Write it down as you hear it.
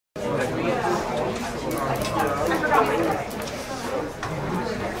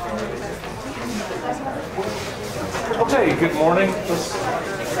Okay, good morning. Let's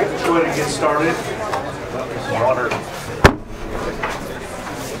go ahead and get started. Some water.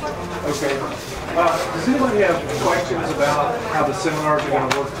 Okay. Does anybody have questions about how the seminars are going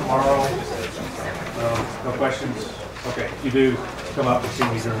to work tomorrow? No questions? Okay, if you do, come up and see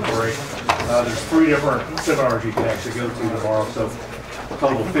me during the break. There's 3 different seminars you can actually go to tomorrow, so a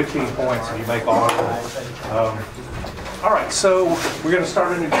total of 15 points if you make all of them. All right, so we're going to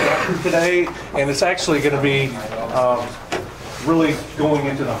start a new chapter today, and it's actually going to be really going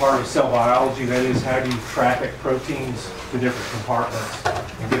into the heart of cell biology. That is, how do you traffic proteins to different compartments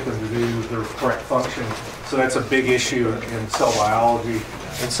and get them to do their correct function? So that's a big issue in cell biology.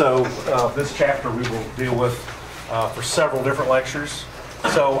 And so this chapter we will deal with for several different lectures.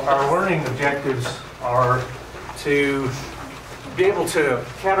 So our learning objectives are to be able to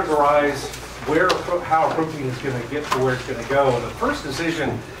categorize how a protein is going to get to where it's going to go. And the first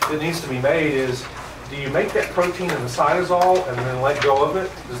decision that needs to be made is, do you make that protein in the cytosol and then let go of it?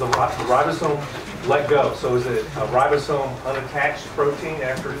 Does the ribosome let go? So is it a ribosome unattached protein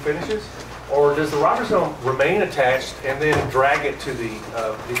after it finishes? Or does the ribosome remain attached and then drag it to the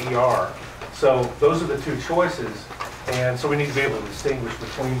ER? So those are the 2 choices. And so we need to be able to distinguish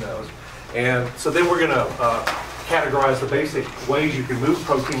between those. And so then we're going to categorize the basic ways you can move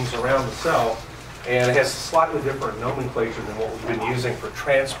proteins around the cell, and it has slightly different nomenclature than what we've been using for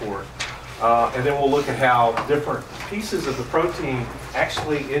transport. And then we'll look at how different pieces of the protein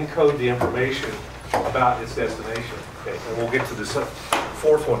actually encode the information about its destination. Okay, and we'll get to this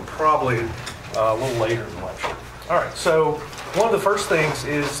 4th one probably a little later in the lecture. All right, so one of the first things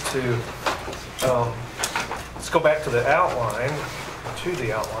is to let's go back to the outline,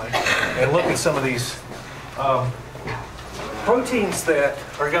 and look at some of these proteins that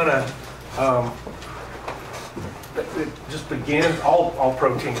are going to it just begins, all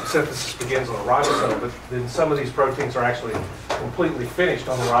protein synthesis begins on the ribosome, but then some of these proteins are actually completely finished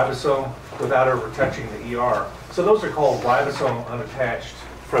on the ribosome without ever touching the ER. So those are called ribosome unattached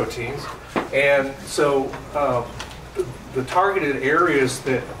proteins. And so the targeted areas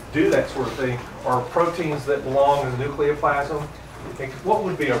that do that sort of thing are proteins that belong in the nucleoplasm. What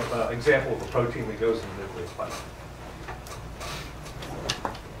would be an example of a protein that goes in the nucleoplasm?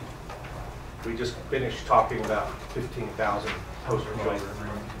 We just finished talking about 15,000 poster children.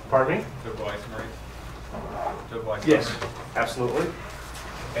 Pardon me? Yes, absolutely.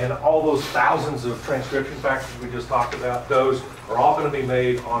 And all those thousands of transcription factors we just talked about, those are all going to be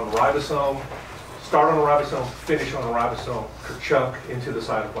made on the ribosome, start on the ribosome, finish on the ribosome, chunk into the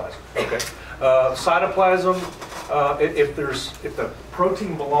cytoplasm. Okay. Cytoplasm, if the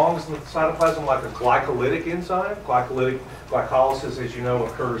protein belongs in the cytoplasm like a glycolytic enzyme, glycolysis, as you know,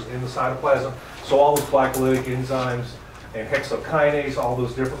 occurs in the cytoplasm. So all those glycolytic enzymes and hexokinase, all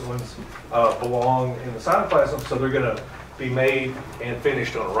those different ones belong in the cytoplasm. So they're going to be made and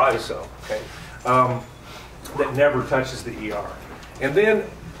finished on a ribosome. Okay, that never touches the ER. And then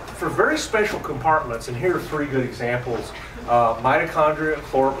for very special compartments, and here are 3 good examples: mitochondria,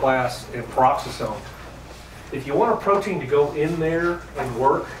 chloroplast, and peroxisome. If you want a protein to go in there and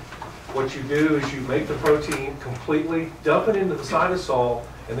work, what you do is you make the protein completely, dump it into the cytosol,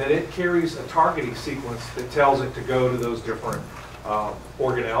 and then it carries a targeting sequence that tells it to go to those different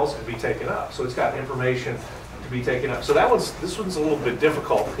organelles and be taken up. So it's got information to be taken up. So this one's a little bit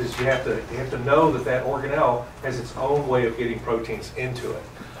difficult because you have to know that organelle has its own way of getting proteins into it.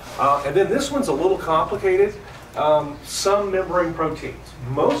 And then this one's a little complicated. Some membrane proteins.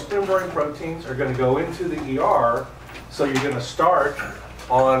 Most membrane proteins are going to go into the ER, so you're going to start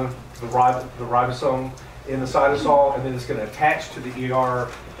on the ribosome in the cytosol, and then it's going to attach to the ER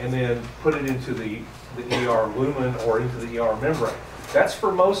and then put it into the ER lumen or into the ER membrane. That's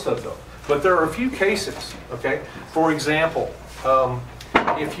for most of them. But there are a few cases, okay? For example,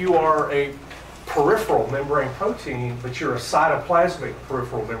 if you are a peripheral membrane protein, but you're a cytoplasmic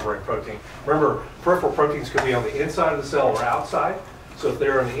peripheral membrane protein. Remember, peripheral proteins could be on the inside of the cell or outside. So if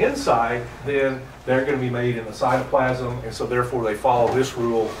they're on the inside, then they're going to be made in the cytoplasm, and so therefore they follow this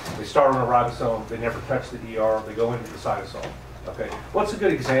rule. They start on a ribosome, they never touch the ER, they go into the cytosol. Okay, what's a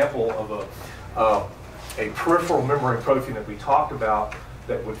good example of a peripheral membrane protein that we talked about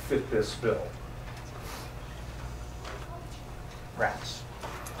that would fit this bill? Rats.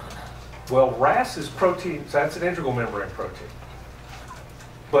 Well, RAS is protein, so that's an integral membrane protein.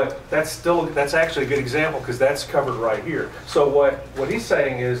 But that's actually a good example because that's covered right here. So what he's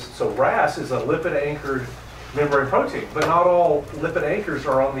saying is, so RAS is a lipid-anchored membrane protein, but not all lipid anchors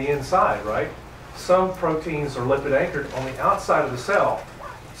are on the inside, right? Some proteins are lipid anchored on the outside of the cell,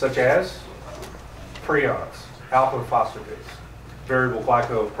 such as prions, alpha phosphatase, variable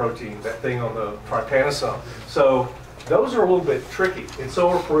glycoprotein, that thing on the trypanosome. So Those are a little bit tricky, and so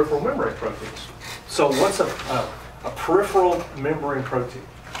are peripheral membrane proteins. So what's a peripheral membrane protein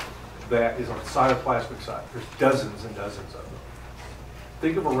that is on the cytoplasmic side? There's dozens and dozens of them.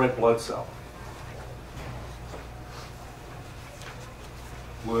 Think of a red blood cell.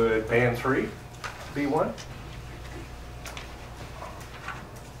 Would band 3 be one?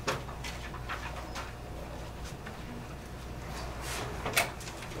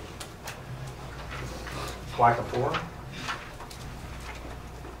 Glycophore?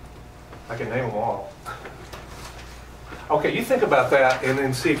 I can name them all. Okay, you think about that and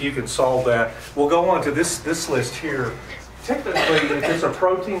then see if you can solve that. We'll go on to this list here. Technically, if it's a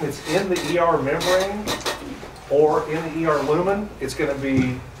protein that's in the ER membrane or in the ER lumen, it's going to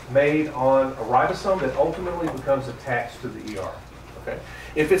be made on a ribosome that ultimately becomes attached to the ER. Okay?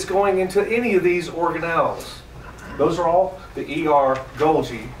 If it's going into any of these organelles, those are all the ER,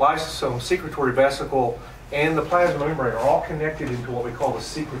 Golgi, lysosome, secretory vesicle, and the plasma membrane are all connected into what we call the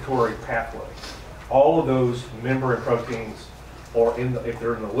secretory pathway. All of those membrane proteins, or if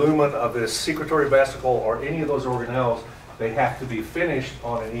they're in the lumen of this secretory vesicle or any of those organelles, they have to be finished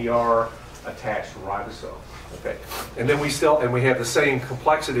on an ER attached ribosome. Okay, and then we have the same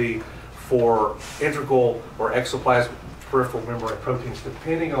complexity for integral or exoplasmic peripheral membrane proteins,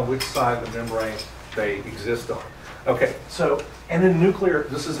 depending on which side of the membrane they exist on. Okay, so, and then nuclear,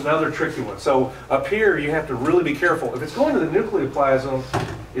 this is another tricky one. So up here, you have to really be careful. If it's going to the nucleoplasm,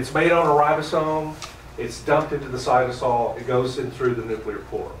 it's made on a ribosome, it's dumped into the cytosol, it goes in through the nuclear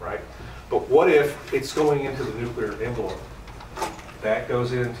pore, right? But what if it's going into the nuclear envelope? That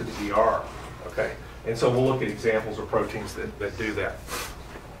goes into the ER, okay? And so we'll look at examples of proteins that do that.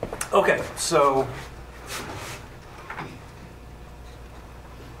 Okay, so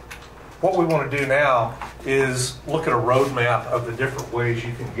what we want to do now is look at a roadmap of the different ways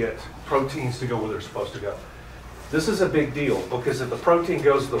you can get proteins to go where they're supposed to go. This is a big deal because if the protein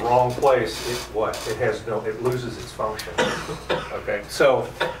goes to the wrong place, it loses its function. Okay, so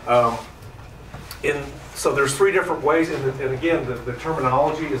so there's 3 different ways, and again, the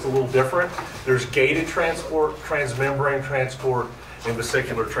terminology is a little different. There's gated transport, transmembrane transport, and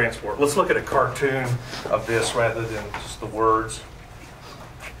vesicular transport. Let's look at a cartoon of this rather than just the words.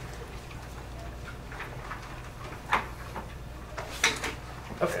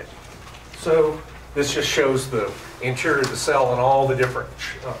 Okay, so this just shows the interior of the cell and all the different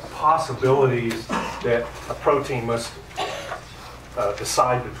possibilities that a protein must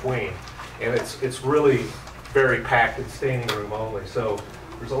decide between. And it's really very packed and standing room only. So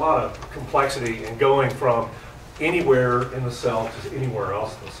there's a lot of complexity in going from anywhere in the cell to anywhere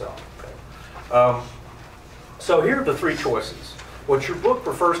else in the cell. Okay. So here are the 3 choices. What your book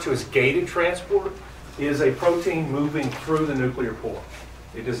refers to as gated transport is a protein moving through the nuclear pore.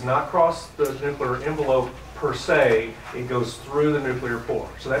 It does not cross the nuclear envelope per se, it goes through the nuclear pore.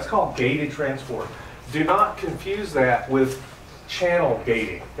 So that's called gated transport. Do not confuse that with channel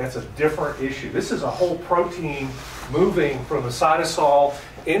gating. That's a different issue. This is a whole protein moving from the cytosol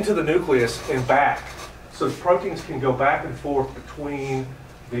into the nucleus and back. So proteins can go back and forth between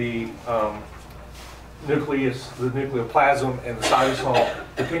the nucleus, the nucleoplasm, and the cytosol,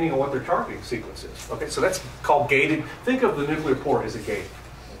 depending on what their targeting sequence is. Okay, so that's called gated. Think of the nuclear pore as a gate.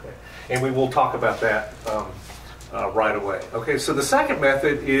 Okay, and we will talk about that right away. Okay, so the second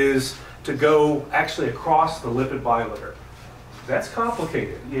method is to go actually across the lipid bilayer. That's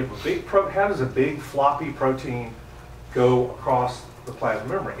complicated. You have a big how does a big floppy protein go across the plasma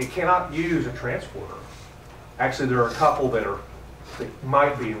membrane? It cannot use a transporter. Actually, there are a couple that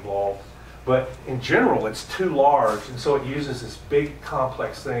might be involved, but in general, it's too large, and so it uses this big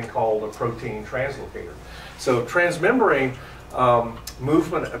complex thing called a protein translocator. So transmembrane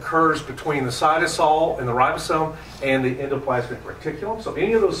movement occurs between the cytosol and the ribosome and the endoplasmic reticulum. So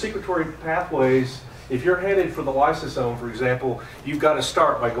any of those secretory pathways, if you're headed for the lysosome, for example, you've got to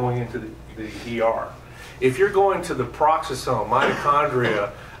start by going into the ER. If you're going to the peroxisome,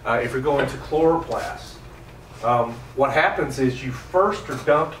 mitochondria, if you're going to chloroplasts, what happens is you first are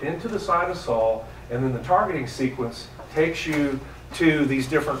dumped into the cytosol, and then the targeting sequence takes you to these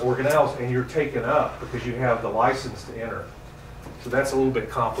different organelles, and you're taken up because you have the license to enter. So that's a little bit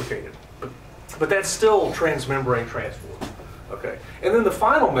complicated. But that's still transmembrane transport. Okay. And then the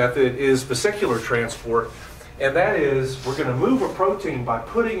final method is vesicular transport, and that is we're going to move a protein by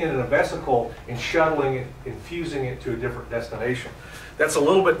putting it in a vesicle and shuttling it, infusing it to a different destination. That's a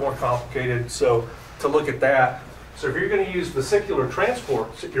little bit more complicated, so to look at that. So if you're going to use vesicular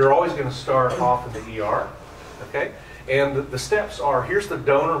transport, you're always going to start off in the ER. Okay? And the steps are, here's the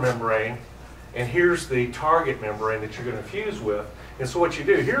donor membrane, and here's the target membrane that you're going to fuse with. And so what you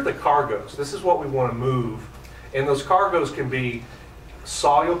do, here are the cargoes. This is what we want to move. And those cargoes can be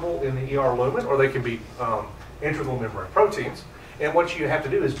soluble in the ER lumen, or they can be integral membrane proteins. And what you have to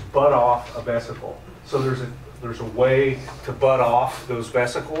do is bud off a vesicle. So there's a way to bud off those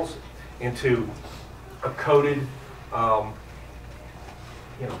vesicles into a coated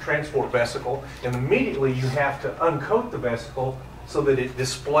transport vesicle, and immediately you have to uncoat the vesicle so that it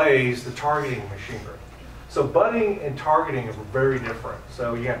displays the targeting machinery. So budding and targeting are very different.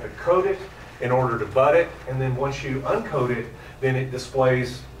 So you have to coat it in order to bud it, and then once you uncoat it, then it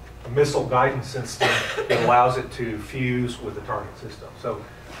displays a missile guidance system that allows it to fuse with the target system. So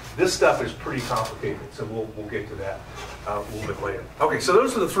this stuff is pretty complicated, so we'll get to that a little bit later. Okay, so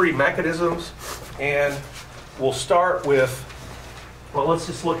those are the three mechanisms, and we'll start with, well, let's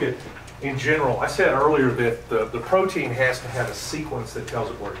just look at, in general, I said earlier that the protein has to have a sequence that tells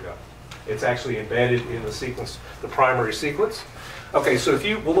it where to go. It's actually embedded in the sequence, the primary sequence. Okay, so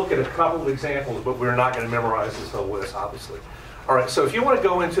we'll look at a couple of examples, but we're not going to memorize this whole list, obviously. All right, so if you want to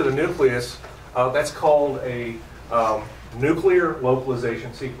go into the nucleus, that's called a nuclear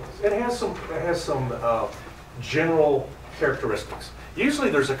localization sequence. It has some general characteristics. Usually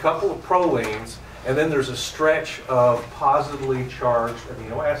there's a couple of prolines, and then there's a stretch of positively charged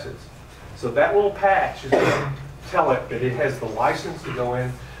amino acids. So that little patch is going to tell it that it has the license to go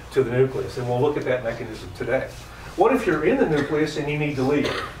in to the nucleus, and we'll look at that mechanism today. What if you're in the nucleus and you need to leave?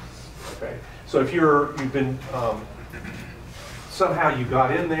 Okay, so if you've been somehow you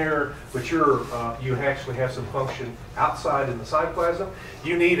got in there, but you actually have some function outside in the cytoplasm,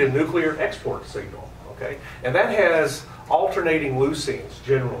 you need a nuclear export signal. Okay, and that has alternating leucines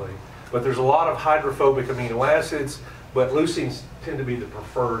generally, but there's a lot of hydrophobic amino acids, but leucines tend to be the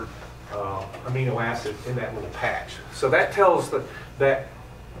preferred amino acid in that little patch. So that tells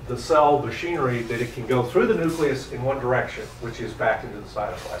the cell machinery that it can go through the nucleus in one direction, which is back into the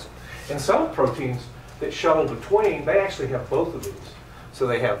cytoplasm. And some proteins that shuttle between, they actually have both of these. So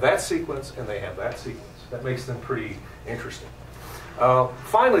they have that sequence and they have that sequence. That makes them pretty interesting.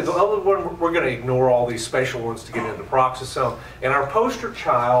 Finally, the other one, we're going to ignore all these special ones to get into peroxisome. And our poster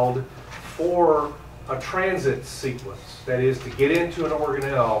child for a transit sequence, that is to get into an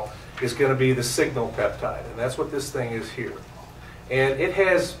organelle, is going to be the signal peptide. And that's what this thing is here. And it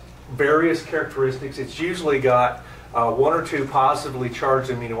has various characteristics. It's usually got one or two positively charged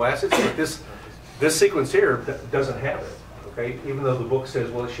amino acids, but this sequence here doesn't have it. Okay, even though the book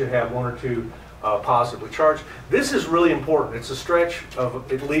says, well, it should have one or two positively charged. This is really important. It's a stretch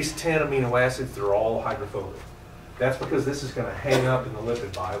of at least 10 amino acids that are all hydrophobic. That's because this is going to hang up in the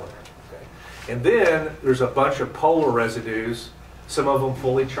lipid bilayer. Okay? And then there's a bunch of polar residues, some of them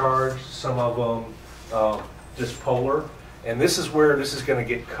fully charged, some of them just polar. And this is where this is going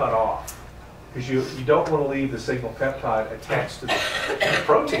to get cut off, because you don't want to leave the signal peptide attached to the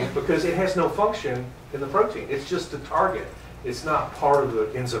protein because it has no function in the protein. It's just a target. It's not part of the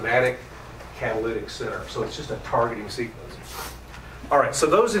enzymatic catalytic center. So it's just a targeting sequence. All right, so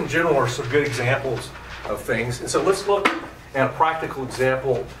those in general are some good examples of things. And so let's look at a practical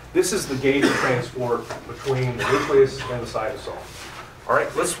example. This is the gated transport between the nucleus and the cytosol. All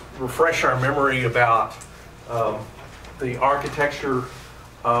right, let's refresh our memory about the architecture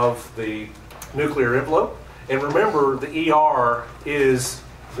of the nuclear envelope. And remember, the ER is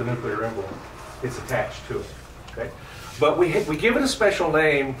the nuclear envelope. It's attached to it. Okay? But we give it a special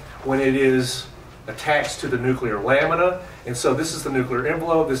name when it is attached to the nuclear lamina. And so this is the nuclear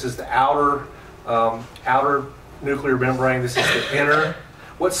envelope. This is the outer nuclear membrane. This is the inner.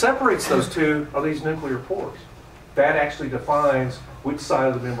 What separates those two are these nuclear pores. That actually defines which side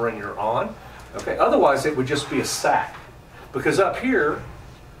of the membrane you're on. Okay? Otherwise, it would just be a sac. Because up here,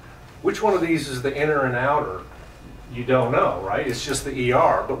 which one of these is the inner and outer? You don't know, right? It's just the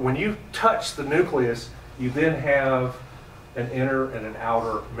ER. But when you touch the nucleus, you then have an inner and an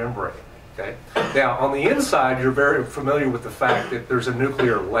outer membrane. Okay? Now, on the inside, you're very familiar with the fact that there's a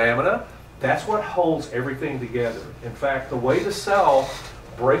nuclear lamina. That's what holds everything together. In fact, the way the cell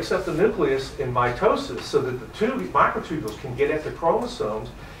breaks up the nucleus in mitosis so that the two microtubules can get at the chromosomes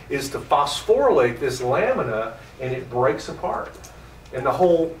is to phosphorylate this lamina, and it breaks apart. And the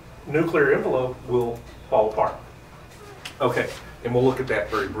whole nuclear envelope will fall apart. Okay, and we'll look at that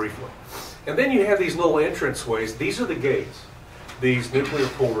very briefly. And then you have these little entrance ways. These are the gates, these nuclear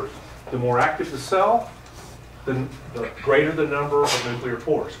pores. The more active the cell, the greater the number of nuclear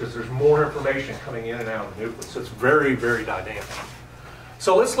pores, because there's more information coming in and out of the nucleus. So it's very, very dynamic.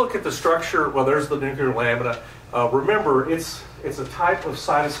 So let's look at the structure. Well, there's the nuclear lamina. Remember, it's a type of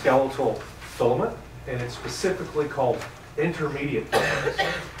cytoskeletal filament, and it's specifically called intermediate filaments.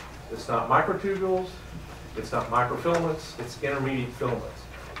 It's not microtubules, it's not microfilaments, it's intermediate filaments.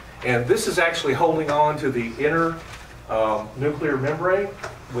 And this is actually holding on to the inner nuclear membrane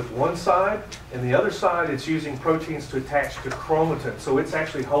with one side, and the other side it's using proteins to attach to chromatin. So it's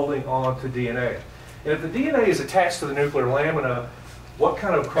actually holding on to DNA. And if the DNA is attached to the nuclear lamina, what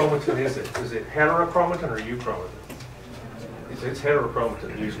kind of chromatin is it? Is it heterochromatin or euchromatin? It's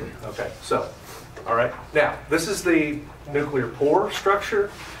heterochromatin usually. Okay, so, all right. Now, this is the nuclear pore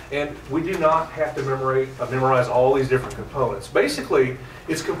structure, and we do not have to memorize all these different components. Basically,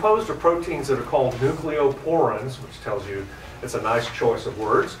 it's composed of proteins that are called nucleoporins, which tells you it's a nice choice of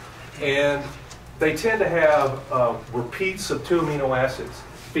words, and they tend to have repeats of 2 amino acids,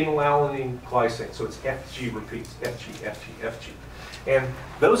 phenylalanine glycine, so it's FG repeats, FG, FG, FG. And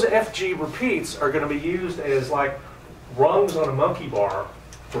those FG repeats are going to be used as like rungs on a monkey bar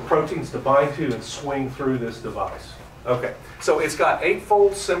for proteins to bind to and swing through this device. Okay, so it's got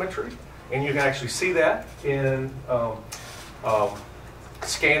 8-fold symmetry, and you can actually see that in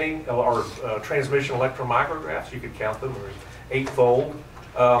scanning or transmission electron micrographs. You could count them, there's 8-fold.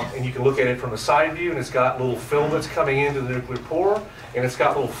 And you can look at it from the side view, and it's got little filaments coming into the nuclear pore, and it's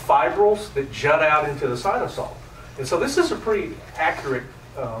got little fibrils that jut out into the cytosol. And so this is a pretty accurate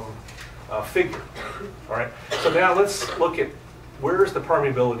figure. All right. So now let's look at where's the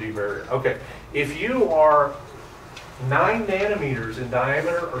permeability barrier. Okay. If you are 9 nanometers in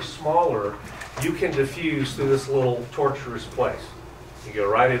diameter or smaller, you can diffuse through this little tortuous place. You go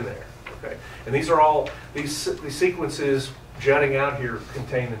right in there. Okay. And these are all these sequences jutting out here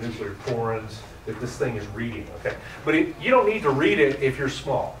contain the nuclear porins that this thing is reading. Okay. But you don't need to read it if you're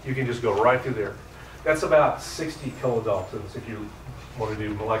small. You can just go right through there. That's about 60 kilodaltons if you want to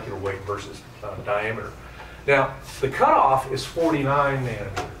do molecular weight versus diameter. Now, the cutoff is 49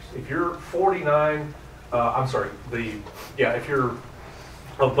 nanometers. If you're 49, if you're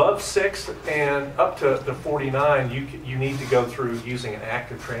above 6 and up to 49, you need to go through using an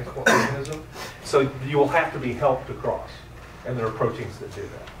active transport mechanism. So you will have to be helped across, and there are proteins that do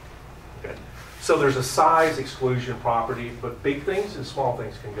that. Okay. So there's a size exclusion property, but big things and small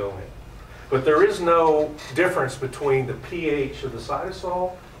things can go in. But there is no difference between the pH of the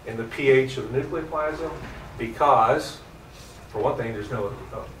cytosol and the pH of the nucleoplasm because, for one thing, there's no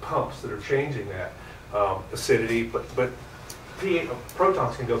pumps that are changing that acidity, but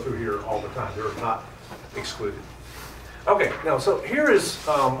protons can go through here all the time. They're not excluded. Okay, now, so here is,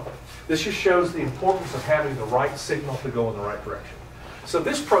 this just shows the importance of having the right signal to go in the right direction. So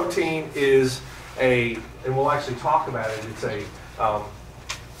this protein is and we'll actually talk about it, it's a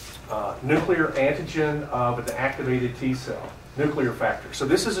nuclear antigen of an activated T cell, nuclear factor. So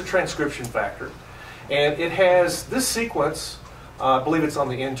this is a transcription factor, and it has this sequence, I believe it's on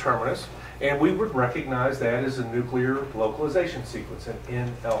the N-terminus, and we would recognize that as a nuclear localization sequence, an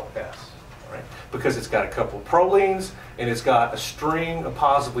NLS, right? Because it's got a couple of prolines, and it's got a string of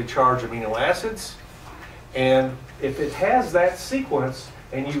positively charged amino acids, and if it has that sequence,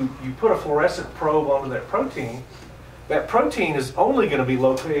 and you put a fluorescent probe onto that protein is only going to be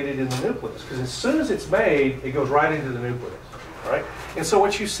located in the nucleus, because as soon as it's made, it goes right into the nucleus, right? And so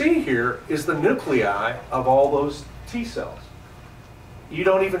what you see here is the nuclei of all those T cells. You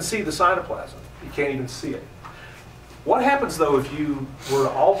don't even see the cytoplasm. You can't even see it. What happens, though, if you were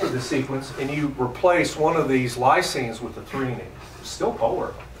to alter the sequence and you replace one of these lysines with a threonine? It's still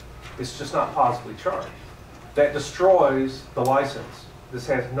polar. It's just not positively charged. That destroys the lysins. This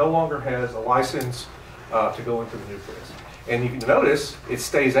no longer has a lysins to go into the nucleus. And you can notice it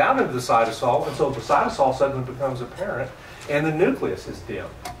stays out into the cytosol, and so the cytosol suddenly becomes apparent, and the nucleus is dim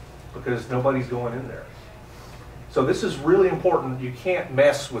because nobody's going in there. So this is really important. You can't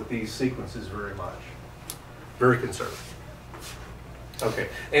mess with these sequences very much. Very conservative. Okay,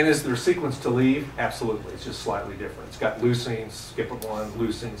 and is there a sequence to leave? Absolutely, it's just slightly different. It's got leucine, skip one,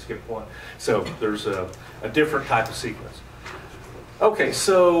 leucine, skip one. So there's a different type of sequence. Okay,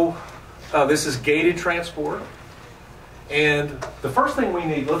 so this is gated transport. And the first thing we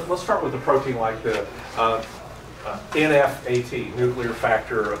need, let's start with a protein like the NFAT, nuclear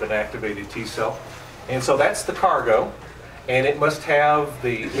factor of an activated T cell. And so that's the cargo, and it must have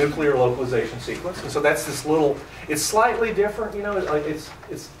the nuclear localization sequence. And so that's this little, it's slightly different, you know,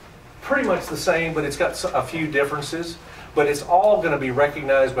 it's pretty much the same, but it's got a few differences. But it's all going to be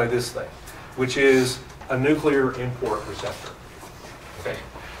recognized by this thing, which is a nuclear import receptor. Okay.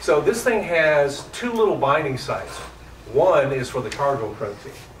 So this thing has 2 little binding sites. One is for the cargo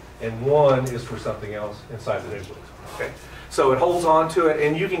protein, and one is for something else inside the nucleus. Okay. So it holds on to it,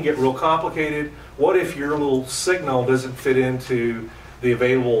 and you can get real complicated. What if your little signal doesn't fit into the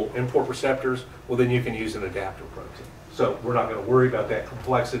available import receptors? Well, then you can use an adaptive protein. So we're not going to worry about that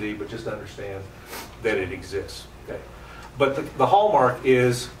complexity, but just understand that it exists. Okay. But the hallmark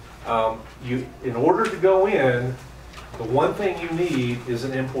is In order to go in, the one thing you need is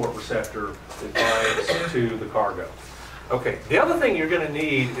an import receptor that binds to the cargo. Okay, the other thing you're going to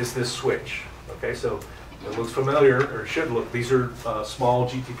need is this switch. Okay, so it looks familiar, or should look. These are small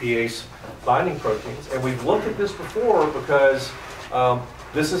GTPase binding proteins, and we've looked at this before because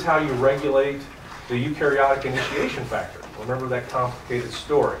this is how you regulate the eukaryotic initiation factor. Remember that complicated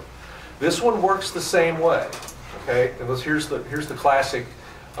story. This one works the same way. Okay, and here's the classic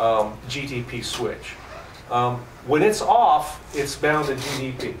GTP switch. When it's off, it's bound to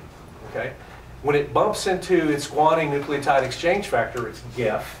GDP. Okay, when it bumps into its guanine nucleotide exchange factor, it's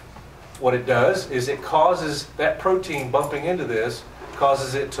GEF. What it does is it causes that protein bumping into this,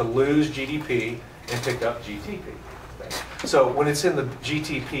 causes it to lose GDP and pick up GTP. Okay. So when it's in the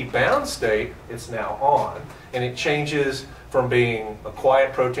GTP bound state, it's now on, and it changes from being a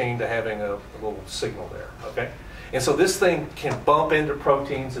quiet protein to having a little signal there. Okay, and so this thing can bump into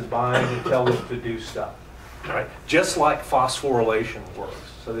proteins and bind and tell them to do stuff. Right? Just like phosphorylation works.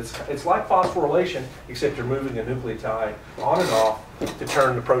 So it's like phosphorylation, except you're moving a nucleotide on and off to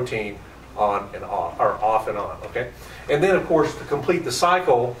turn the protein on and off, or off and on. Okay, and then of course to complete the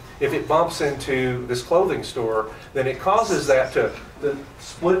cycle, if it bumps into this clothing store, then it causes that to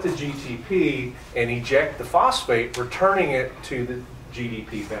split the GTP and eject the phosphate, returning it to the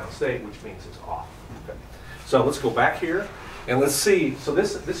GDP bound state, which means it's off. Okay. So let's go back here. And let's see, so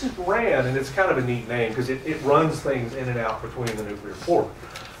this is RAN, and it's kind of a neat name because it runs things in and out between the nuclear pore.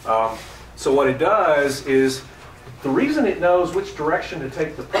 So what it does is, the reason it knows which direction to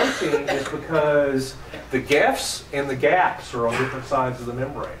take the protein is because the GEFs and the gaps are on different sides of the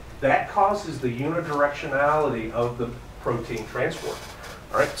membrane. That causes the unidirectionality of the protein transport.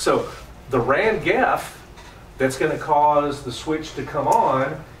 All right, so the RAN GEF that's going to cause the switch to come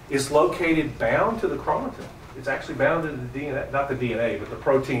on is located bound to the chromatin. It's actually bound to the DNA, not the DNA, but the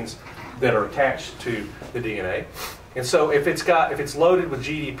proteins that are attached to the DNA. And so if it's loaded with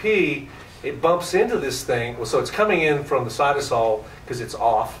GDP, it bumps into this thing. Well, so it's coming in from the cytosol because it's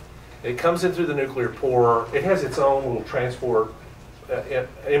off. It comes in through the nuclear pore. It has its own little transport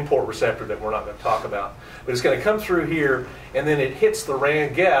import receptor that we're not going to talk about. But it's going to come through here, and then it hits the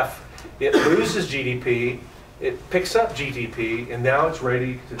RAN GEF. It loses GDP. It picks up GTP, and now it's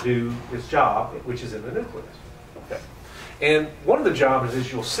ready to do its job, which is in the nucleus. Okay. And one of the jobs,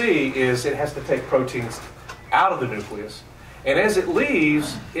 as you'll see, is it has to take proteins out of the nucleus. And as it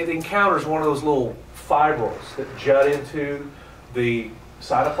leaves, it encounters one of those little fibrils that jut into the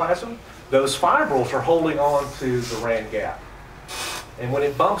cytoplasm. Those fibrils are holding on to the RAN gap. And when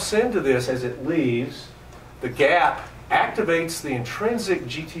it bumps into this as it leaves, the gap activates the intrinsic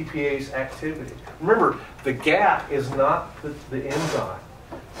GTPase activity. Remember, the gap is not the enzyme.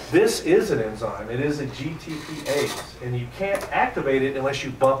 This is an enzyme. It is a GTPase, and you can't activate it unless you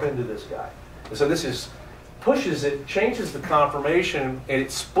bump into this guy. And so this pushes it, changes the conformation, and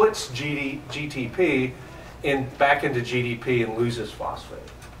it splits GTP back into GDP and loses phosphate.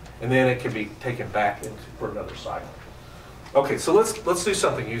 And then it can be taken back for another cycle. Okay, so let's do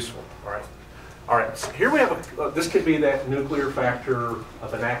something useful. All right, so here we have this could be that nuclear factor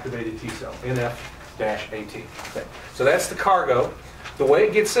of an activated T cell, NF-AT. Okay. So that's the cargo. The way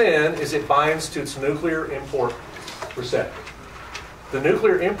it gets in is it binds to its nuclear import receptor. The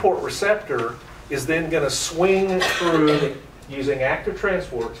nuclear import receptor is then going to swing through using active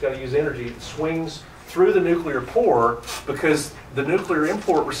transport. It's got to use energy. It swings through the nuclear pore because the nuclear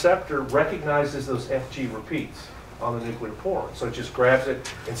import receptor recognizes those FG repeats on the nuclear pore. So it just grabs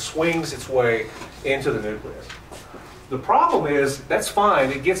it and swings its way into the nucleus. The problem is, that's fine,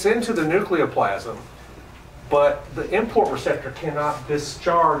 it gets into the nucleoplasm, but the import receptor cannot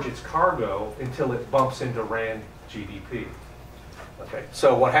discharge its cargo until it bumps into RAN GDP. Okay,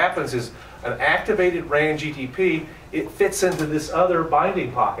 so what happens is an activated RAN GDP, it fits into this other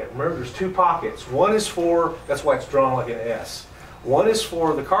binding pocket. Remember, there's two pockets. One is for, that's why it's drawn like an S. One is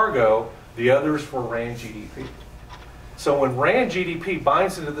for the cargo, the other is for RAN GDP. So when RAN GDP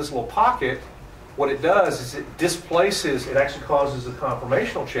binds into this little pocket, what it does is it displaces, it actually causes a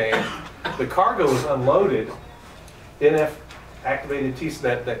conformational change. The cargo is unloaded. NF activated T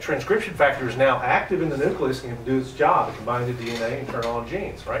cell, that transcription factor is now active in the nucleus and can do its job. It can bind to DNA and turn on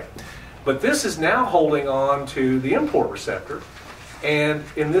genes, right? But this is now holding on to the import receptor, and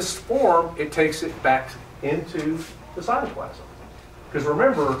in this form, it takes it back into the cytoplasm. Because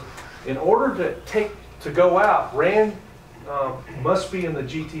remember, in order to go out, RAN must be in the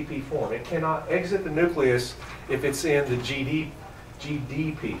GTP form. It cannot exit the nucleus if it's in the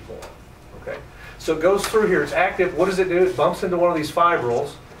GDP form. Okay, so it goes through here. It's active. What does it do? It bumps into one of these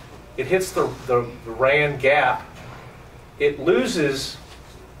fibrils. It hits the RAN gap. It loses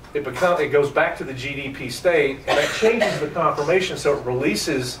it goes back to the GDP state, and that changes the conformation, so it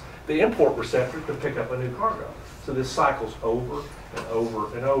releases the import receptor to pick up a new cargo. So this cycles over and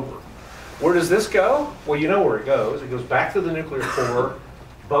over and over. Where does this go? Well, you know where it goes. It goes back to the nuclear core,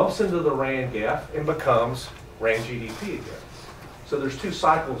 bumps into the RAN-GEF, and becomes RAN-GDP again. So there's two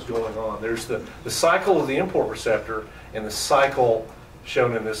cycles going on. There's the cycle of the import receptor and the cycle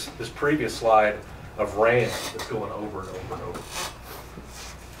shown in this previous slide of RAN that's going over and over and over.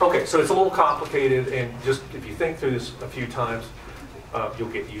 Okay, so it's a little complicated, and just if you think through this a few times, you'll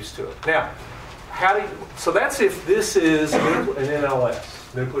get used to it. Now, so that's if this is an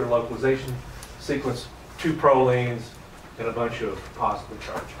NLS, nuclear localization sequence, 2 prolines and a bunch of positively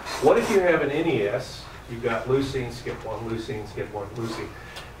charged. What if you have an NES? You've got leucine, skip 1, leucine, skip 1, leucine.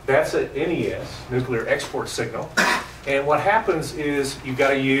 That's an NES, nuclear export signal. And what happens is you've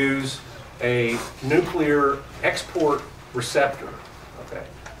got to use a nuclear export receptor. Okay,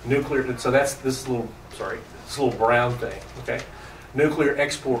 nuclear. So that's this little brown thing. Okay, nuclear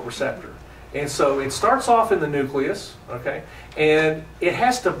export receptor. And so it starts off in the nucleus. Okay, and it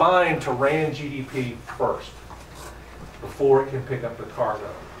has to bind to RAN-GDP first before it can pick up the cargo.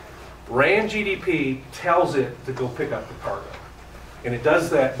 RAN-GDP tells it to go pick up the cargo. And it does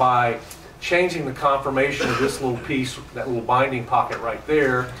that by changing the conformation of this little piece, that little binding pocket right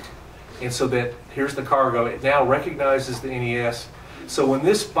there. And so that, here's the cargo. It now recognizes the NES. So when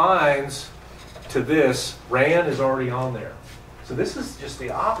this binds to this, RAN is already on there. So this is just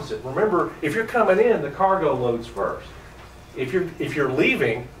the opposite. Remember, if you're coming in, the cargo loads first. If you're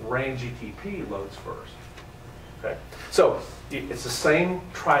leaving, RAN-GDP loads first. Okay? So it's the same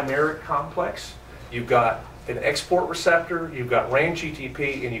trimeric complex. You've got an export receptor, you've got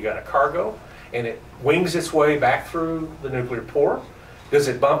RAN-GDP, and you've got a cargo, and it wings its way back through the nuclear pore. Does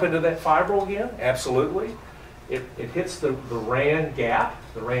it bump into that fibril again? Absolutely. It hits the RAN gap.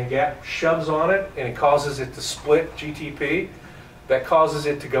 The RAN gap shoves on it, and it causes it to split GTP. That causes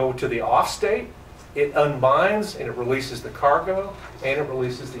it to go to the off state. It unbinds, and it releases the cargo, and it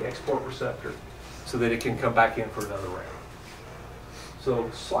releases the export receptor so that it can come back in for another RAN. So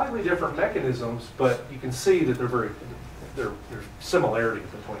slightly different mechanisms, but you can see that there's similarities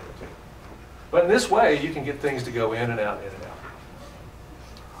between the two. But in this way, you can get things to go in and out, in and out.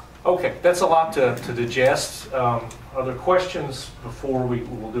 Okay, that's a lot to digest. Are there questions before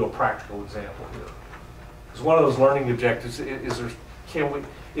we'll do a practical example here? Because one of those learning objectives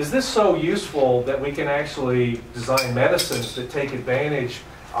is this so useful that we can actually design medicines that take advantage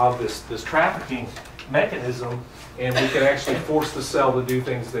of this trafficking mechanism, and we can actually force the cell to do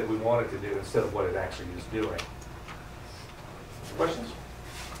things that we want it to do instead of what it actually is doing? Questions?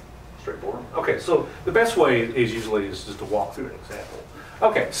 Straightforward. Okay, so the best way is usually just to walk through an example.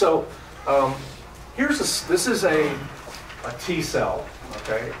 Okay, so this is a T cell.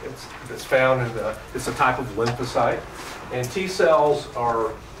 Okay, it's found in it's a type of lymphocyte, and T cells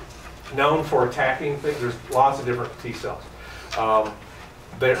are known for attacking things. There's lots of different T cells.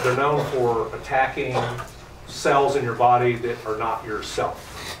 They're known for attacking cells in your body that are not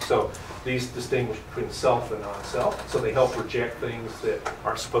yourself. So these distinguish between self and non-self. So they help reject things that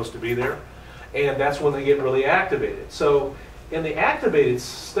aren't supposed to be there. And that's when they get really activated. So in the activated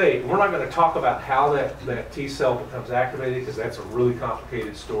state, we're not going to talk about how that T cell becomes activated, because that's a really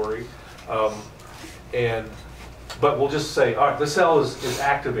complicated story. But we'll just say, all right, the cell is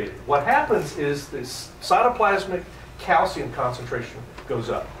activated. What happens is this cytoplasmic calcium concentration goes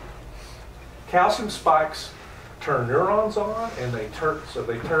up. Calcium spikes turn neurons on, and they turn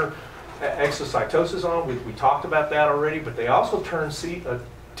exocytosis on. We talked about that already, but they also turn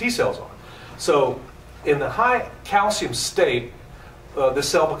T cells on. So in the high calcium state, the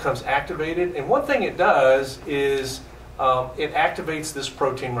cell becomes activated, and one thing it does is it activates this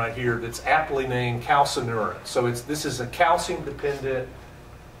protein right here that's aptly named calcineurin. So this is a calcium-dependent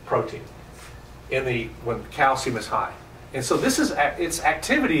protein when calcium is high. And so its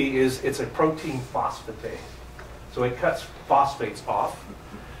activity is it's a protein phosphatase. So it cuts phosphates off.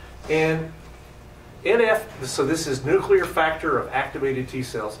 And so this is nuclear factor of activated T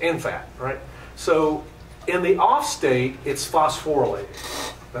cells, NFAT, right? So in the off state, it's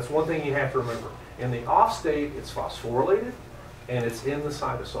phosphorylated. That's one thing you have to remember. In the off state, it's phosphorylated, and it's in the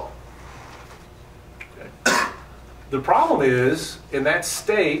cytosol. Okay. The problem is, in that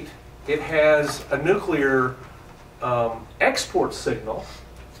state, it has a nuclear export signal,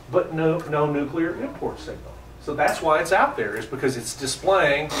 but no nuclear import signal. So that's why it's out there, is because it's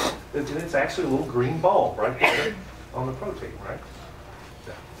displaying, it's actually a little green bulb right there on the protein, right?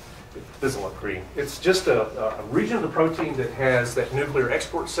 Yeah. doesn't look green. It's just a region of the protein that has that nuclear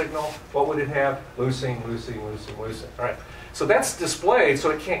export signal. What would it have? Leucine, leucine, leucine, leucine. All right. So that's displayed,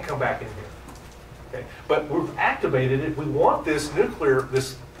 so it can't come back in here. Okay. But we've activated it. We want this nuclear,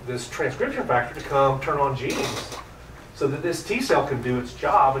 this transcription factor to turn on genes so that this T cell can do its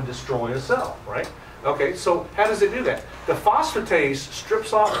job and destroy a cell, right? Okay, so how does it do that? The phosphatase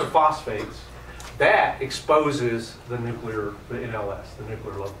strips off the phosphates. That exposes the NLS, the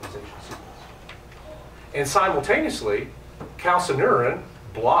nuclear localization sequence. And simultaneously, calcineurin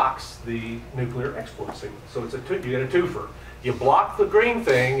blocks the nuclear export signal. So it's you get a twofer. You block the green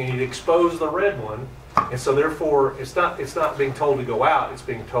thing and you expose the red one, and so therefore it's not being told to go out, it's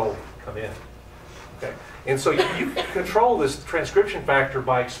being told to come in. Okay? And so you control this transcription factor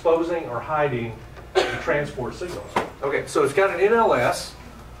by exposing or hiding the transport signals. Okay, so it's got an NLS.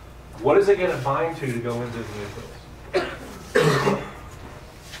 What is it going to bind to go into the nucleus?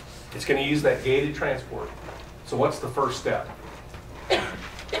 It's going to use that gated transport. So what's the first step? It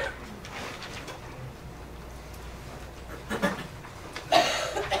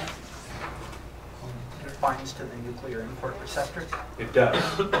binds to the nuclear import receptor. It does.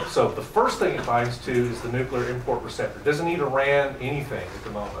 So the first thing it binds to is the nuclear import receptor. It doesn't need to RAN anything at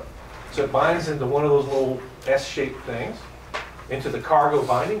the moment. So it binds into one of those little S-shaped things, into the cargo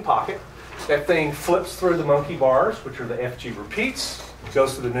binding pocket. That thing flips through the monkey bars, which are the FG repeats,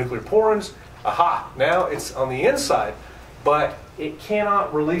 goes to the nuclear porins. Aha, now it's on the inside, but it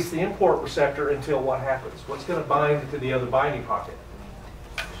cannot release the import receptor until what happens? What's going to bind into the other binding pocket?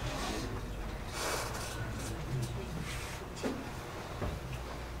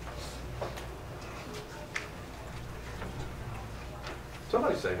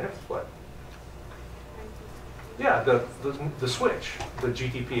 Somebody say next, what? Yeah, the switch, the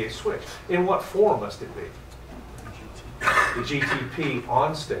GTPase switch. In what form must it be? The GTP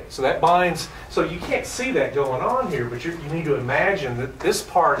on state. So that binds, so you can't see that going on here, but you need to imagine that this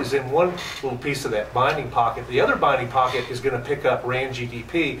part is in one little piece of that binding pocket. The other binding pocket is going to pick up RAN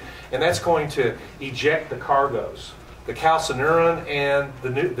GTP, and that's going to eject the cargoes. The calcineurin and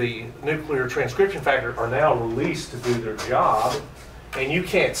the nuclear transcription factor are now released to do their job, and you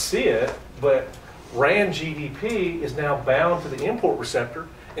can't see it, but RAN GDP is now bound to the import receptor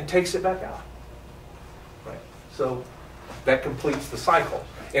and takes it back out. Right. So that completes the cycle.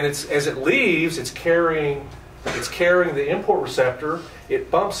 And as it leaves, it's carrying the import receptor. It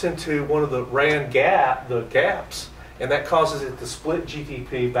bumps into one of the RAN gaps, and that causes it to split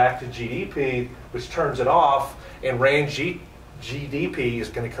GTP back to GDP, which turns it off, and RAN GDP is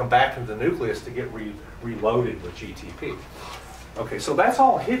going to come back into the nucleus to get reloaded with GTP. Okay, so that's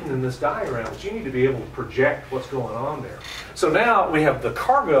all hidden in this diagram, but you need to be able to project what's going on there. So now we have the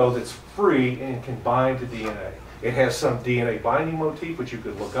cargo that's free and can bind to DNA. It has some DNA binding motif, which you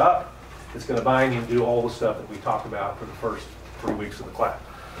could look up. It's going to bind and do all the stuff that we talked about for the first 3 weeks of the class.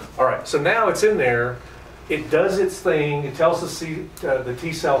 All right, so now it's in there. It does its thing. It tells the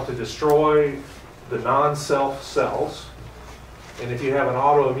T cell to destroy the non-self cells. And if you have an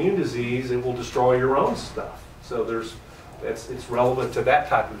autoimmune disease, it will destroy your own stuff. So it's relevant to that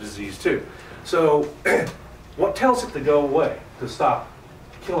type of disease too. So what tells it to go away, to stop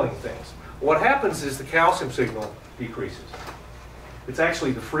killing things? What happens is the calcium signal decreases. It's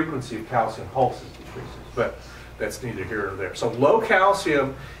actually the frequency of calcium pulses decreases, but that's neither here nor there. So low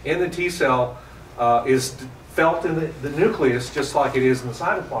calcium in the T cell is felt in the nucleus just like it is in the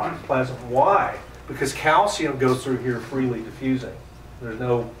cytoplasm. Why? Because calcium goes through here freely diffusing. There's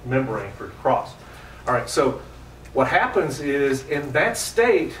no membrane for it to cross. All right, so what happens is, in that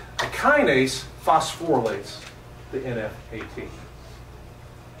state, a kinase phosphorylates the NF-18.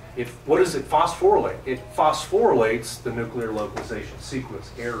 What does it phosphorylate? It phosphorylates the nuclear localization sequence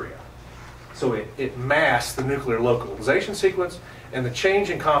area. So it masks the nuclear localization sequence, and the change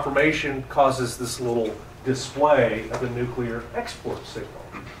in conformation causes this little display of the nuclear export signal.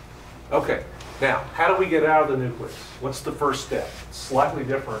 Okay, now, how do we get out of the nucleus? What's the first step? It's slightly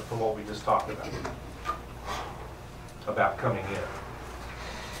different from what we just talked about coming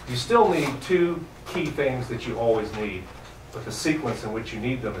in. You still need two key things that you always need, but the sequence in which you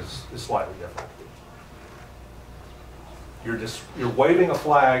need them is slightly different. You're waving a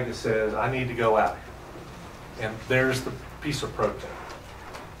flag that says, I need to go out. And there's the piece of protein.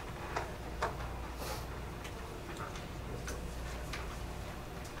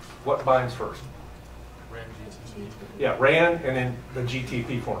 What binds first? RAN GTP. Yeah, RAN and then the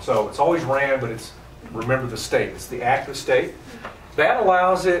GTP form. So it's always RAN, but it's, remember the state. It's the active state. That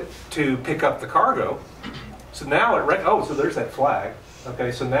allows it to pick up the cargo. So now so there's that flag.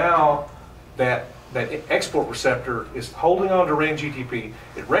 Okay, so now that that export receptor is holding on to RAN GTP.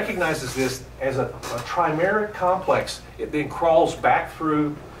 It recognizes this as a trimeric complex. It then crawls back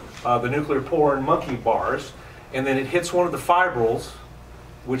through the nuclear pore and monkey bars, and then it hits one of the fibrils,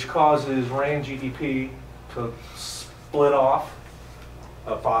 which causes RAN GDP to split off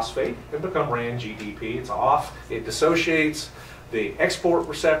a phosphate and become RAN GDP. It's off, it dissociates, the export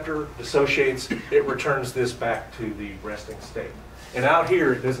receptor dissociates, it returns this back to the resting state. And out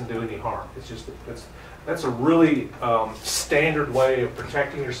here, it doesn't do any harm. It's just, that's a really standard way of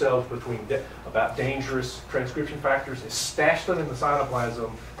protecting yourself about dangerous transcription factors, is stash them in the cytoplasm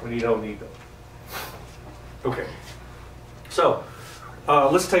when you don't need them. Okay, so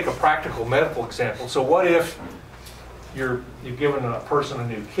let's take a practical medical example. So what if you've given a person a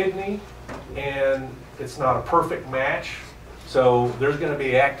new kidney and it's not a perfect match, so there's going to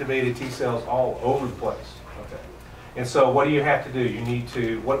be activated T cells all over the place. Okay, and so what do you have to do? You need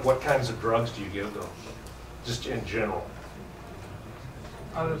to, what kinds of drugs do you give them, just in general?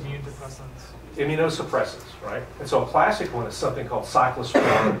 Other immune depressants. Immunosuppressants, right? And so a classic one is something called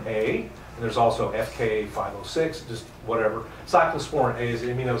cyclosporin A, and there's also FK506, just whatever. Cyclosporin A is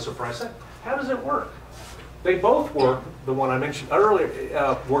an immunosuppressant. How does it work? They both work, the one I mentioned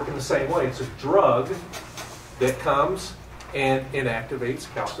earlier, work in the same way. It's a drug that comes and inactivates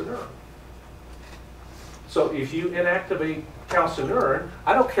calcineurin. So if you inactivate calcineurin,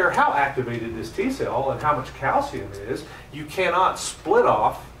 I don't care how activated this T cell and how much calcium it is, you cannot split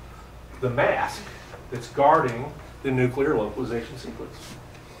off the mask that's guarding the nuclear localization sequence.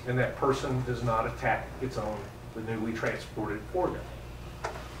 And that person does not attack the newly transported organ.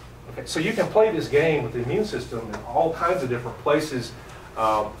 Okay, so you can play this game with the immune system in all kinds of different places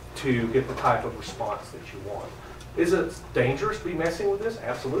to get the type of response that you want. Is it dangerous to be messing with this?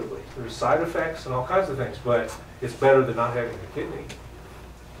 Absolutely. There's side effects and all kinds of things, but it's better than not having a kidney.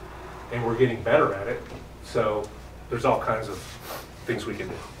 And we're getting better at it, so there's all kinds of things we can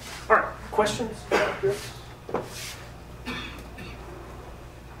do. All right, questions about this?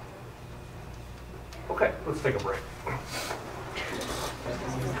 Okay, let's take a break.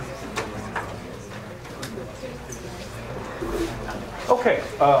 Okay,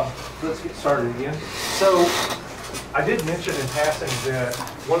 let's get started again. So I did mention in passing that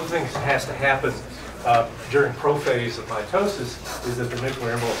one of the things that has to happen during prophase of mitosis is that the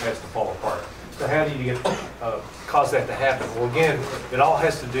nuclear envelope has to fall apart. So how do you cause that to happen? Well, again, it all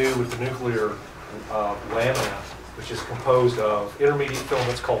has to do with the nuclear lamina, which is composed of intermediate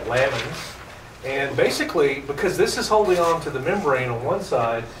filaments called lamins. And basically, because this is holding on to the membrane on one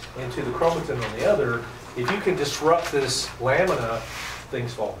side and to the chromatin on the other, if you can disrupt this lamina,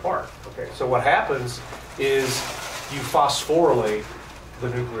 things fall apart. Okay, so what happens is you phosphorylate the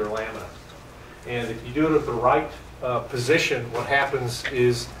nuclear lamina. And if you do it at the right position, what happens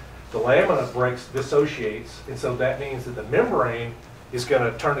is the lamina dissociates, and so that means that the membrane is going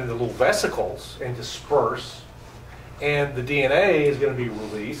to turn into little vesicles and disperse, and the DNA is going to be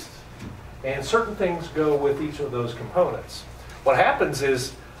released, and certain things go with each of those components. What happens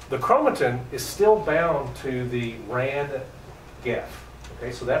is the chromatin is still bound to the RAN GEF.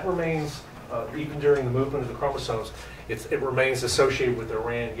 Okay, so that remains, even during the movement of the chromosomes, it remains associated with the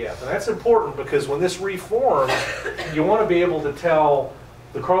RAN GEF. And that's important because when this reforms, you want to be able to tell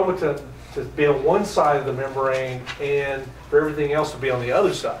the chromatin to be on one side of the membrane and for everything else to be on the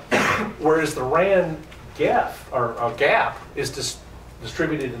other side. Whereas the RAN GEF, or gap, is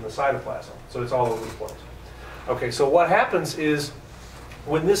distributed in the cytoplasm. So it's all over the place. Okay, so what happens is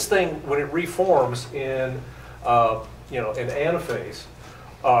when it reforms in an anaphase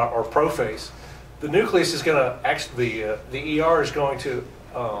or prophase, the nucleus is going to actually, the ER is going to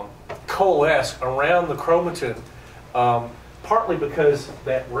coalesce around the chromatin, partly because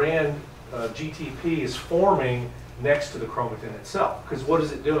that RAN GTP is forming next to the chromatin itself. Because what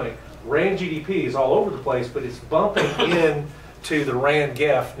is it doing? RAN GDP is all over the place, but it's bumping in to the RAN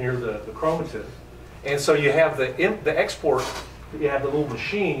GEF near the chromatin. And so you have the export, you have the little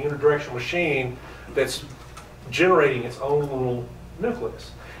machine, unidirectional machine, that's generating its own little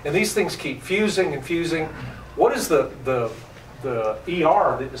nucleus. And these things keep fusing and fusing. What is the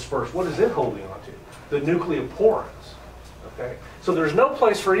ER that dispersed? What is it holding on to? The nucleoporins. Okay? So there's no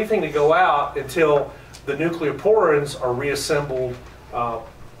place for anything to go out until the nucleoporins are reassembled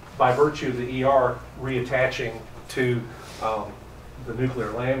by virtue of the ER reattaching to the nuclear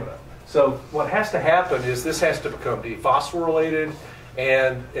lamina. So what has to happen is this has to become dephosphorylated,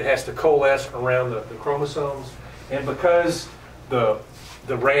 and it has to coalesce around the chromosomes. And because the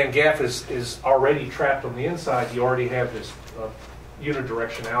RAN GEF is already trapped on the inside, you already have this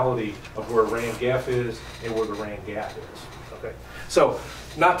unidirectionality of where RAN GEF is and where the RAN gap is. Okay, so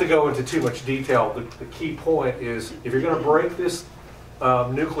not to go into too much detail, the key point is if you're going to break this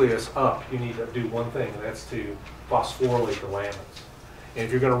nucleus up, you need to do one thing, and that's to phosphorylate the lamins. And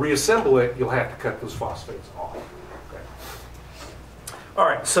if you're going to reassemble it, you'll have to cut those phosphates off. Okay. All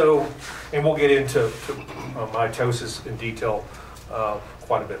right, so, and we'll get into mitosis in detail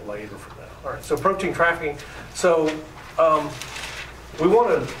quite a bit later from that. All right, so protein trafficking. So we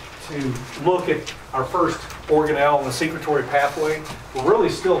wanted to look at our first organelle in the secretory pathway. We're really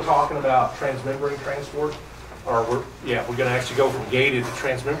still talking about transmembrane transport, or we're going to actually go from gated to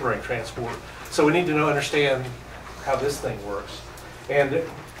transmembrane transport. So we need to understand how this thing works. And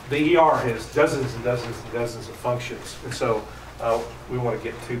the ER has dozens and dozens and dozens of functions, and so we want to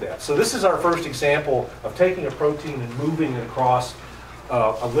get to that. So this is our first example of taking a protein and moving it across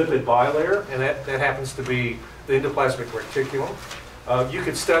a lipid bilayer, and that happens to be the endoplasmic reticulum. You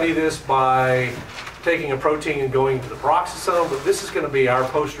could study this by taking a protein and going to the peroxisome, but this is going to be our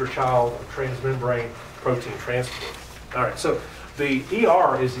poster child of transmembrane protein transport. All right, so the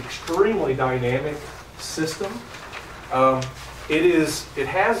ER is an extremely dynamic system. It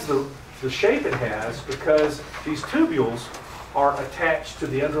has the shape it has because these tubules are attached to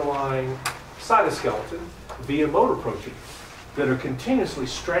the underlying cytoskeleton via motor proteins that are continuously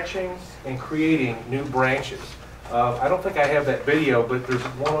stretching and creating new branches. I don't think I have that video, but there's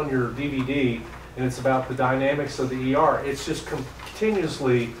one on your DVD, and it's about the dynamics of the ER. It's just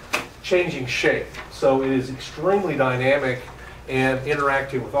continuously changing shape. So it is extremely dynamic and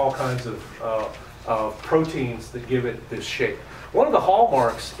interacting with all kinds of proteins that give it this shape. One of the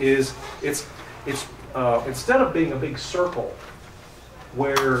hallmarks is it's instead of being a big circle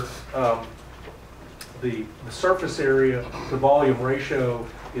where the surface area to volume ratio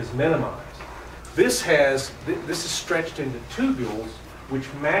is minimized, this is stretched into tubules, which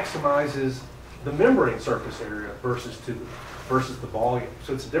maximizes the membrane surface area versus the volume.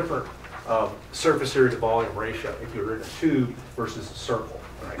 So it's a different surface area to volume ratio if you're in a tube versus a circle.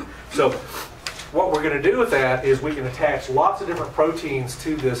 Right? So what we're going to do with that is we can attach lots of different proteins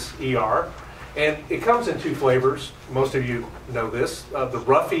to this ER, and it comes in two flavors. Most of you know this. The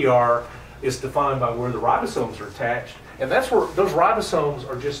rough ER is defined by where the ribosomes are attached, and that's where those ribosomes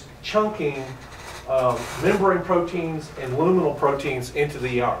are just chunking membrane proteins and luminal proteins into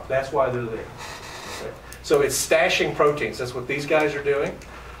the ER. That's why they're there. Okay? So it's stashing proteins. That's what these guys are doing.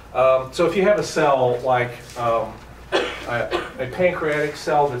 So if you have a cell like a pancreatic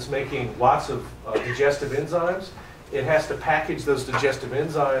cell that's making lots of digestive enzymes, it has to package those digestive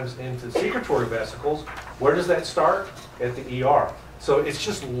enzymes into secretory vesicles. Where does that start? At the ER. So it's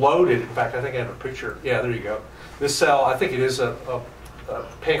just loaded. In fact, I think I have a picture. Yeah, there you go. This cell, I think it is a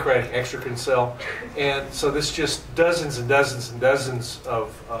pancreatic exocrine cell. And so this just dozens and dozens and dozens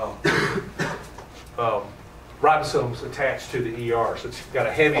of ribosomes attached to the ER. So it's got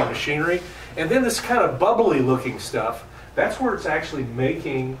a heavy machinery. And then this kind of bubbly looking stuff, that's where it's actually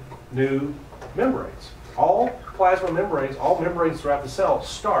making new membranes. All plasma membranes, all membranes throughout the cell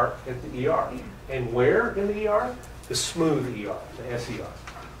start at the ER. And where in the ER? The smooth ER, the SER.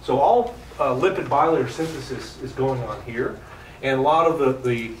 So all lipid bilayer synthesis is going on here. And a lot of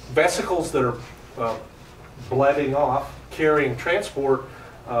the vesicles that are bleeding off, carrying transport,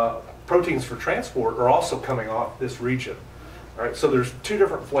 proteins for transport, are also coming off this region. All right, so there's two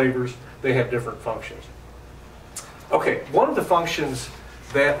different flavors. They have different functions. Okay, one of the functions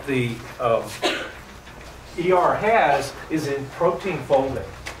that the ER has is in protein folding.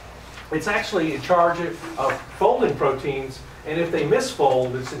 It's actually in charge of folding proteins, and if they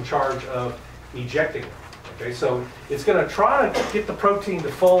misfold, it's in charge of ejecting them. Okay, so it's going to try to get the protein to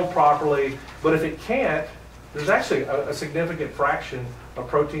fold properly, but if it can't, there's actually a significant fraction of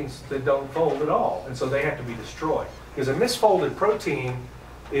proteins that don't fold at all, and so they have to be destroyed. Because a misfolded protein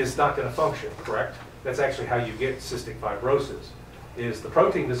is not going to function, correct? That's actually how you get cystic fibrosis, is the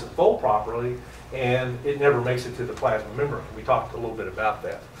protein doesn't fold properly, and it never makes it to the plasma membrane. We talked a little bit about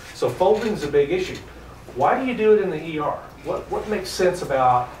that. So folding is a big issue. Why do you do it in the ER? What makes sense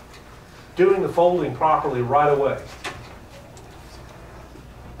about doing the folding properly right away?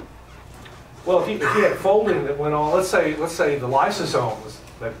 Well, if you had folding that went on, let's say the lysosomes,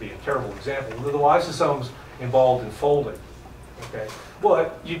 that'd be a terrible example, the lysosomes involved in folding. Okay,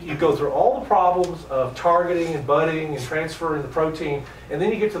 well, you go through all the problems of targeting and budding and transferring the protein, and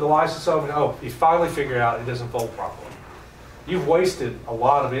then you get to the lysosome and oh, you finally figure out it doesn't fold properly. You've wasted a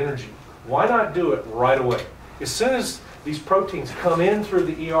lot of energy. Why not do it right away? As soon as these proteins come in through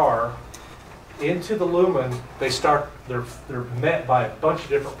the ER into the lumen, they're met by a bunch of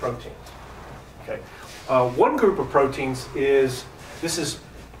different proteins. Okay, one group of proteins is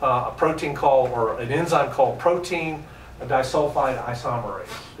a protein called, or an enzyme called protein a disulfide isomerase.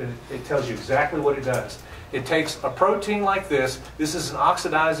 It tells you exactly what it does. It takes a protein like this. This is an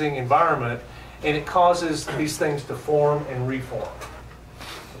oxidizing environment, and it causes these things to form and reform.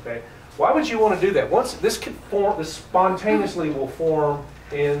 Okay? Why would you want to do that? Once this can form, this spontaneously will form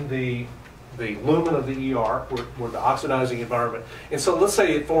in the lumen of the ER, where the oxidizing environment. And so let's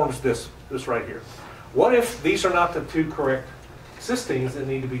say it forms this right here. What if these are not the two correct cysteines that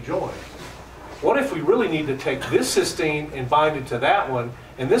need to be joined? What if we really need to take this cysteine and bind it to that one,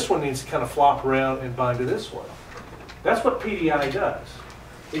 and this one needs to kind of flop around and bind to this one? That's what PDI does.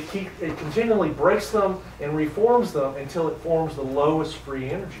 It continually breaks them and reforms them until it forms the lowest free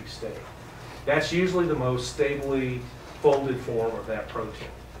energy state. That's usually the most stably folded form of that protein.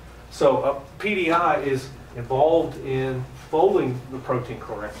 So PDI is involved in folding the protein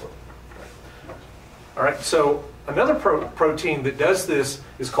correctly. All right, so another protein that does this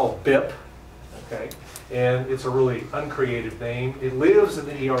is called BIP, okay? And it's a really uncreative name. It lives in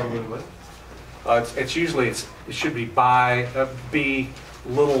the ER lumen. It should be B,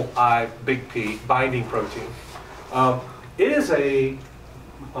 little I, big P, binding protein. It is a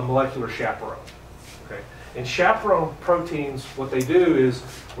molecular chaperone. Okay? And chaperone proteins, what they do is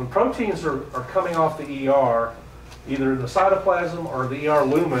when proteins are coming off the ER, either in the cytoplasm or the ER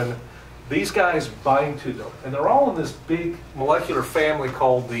lumen, these guys bind to them. And they're all in this big molecular family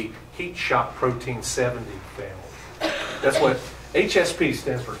called the heat shock protein 70 family. That's what HSP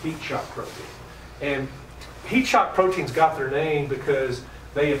stands for, heat shock protein. And heat shock proteins got their name because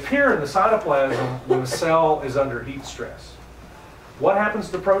they appear in the cytoplasm when the cell is under heat stress. What happens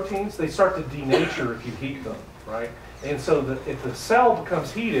to proteins? They start to denature if you heat them, right? And so if the cell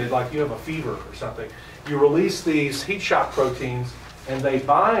becomes heated, like you have a fever or something, you release these heat shock proteins, and they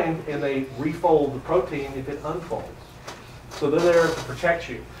bind and they refold the protein if it unfolds. So they're there to protect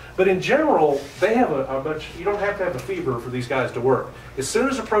you. But in general, they have you don't have to have a fever for these guys to work. As soon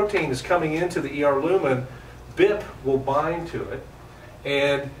as a protein is coming into the ER lumen, BIP will bind to it,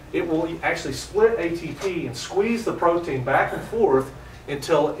 and it will actually split ATP and squeeze the protein back and forth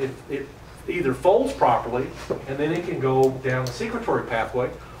until it either folds properly, and then it can go down the secretory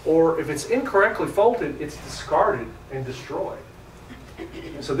pathway, or if it's incorrectly folded, it's discarded and destroyed.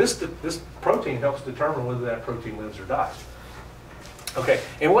 And so this protein helps determine whether that protein lives or dies. Okay,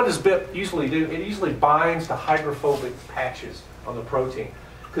 and what does BIP usually do? It usually binds to hydrophobic patches on the protein.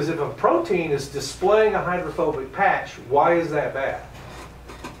 Because if a protein is displaying a hydrophobic patch, why is that bad?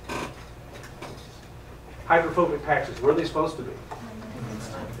 Hydrophobic patches, where are they supposed to be?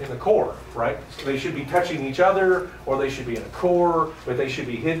 In the core, right? So they should be touching each other, or they should be in a core, but they should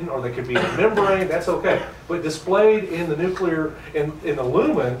be hidden, or they could be in a membrane, that's okay. But displayed in the nuclear, in the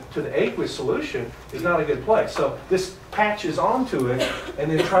lumen to the aqueous solution is not a good place. So this patches onto it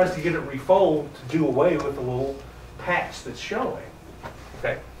and then tries to get it refold to do away with the little patch that's showing.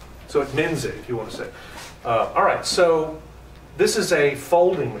 Okay? So it mends it, if you want to say. All right, so this is a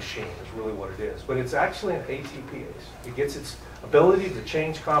folding machine is really what it is, but it's actually an ATPase. It gets its ability to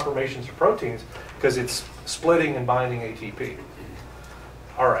change conformations of proteins because it's splitting and binding ATP.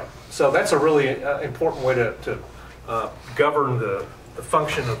 All right, so that's a really important way to govern the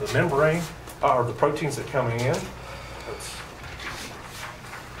function of the membrane or the proteins that are coming in. Let's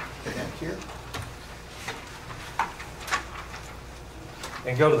get in here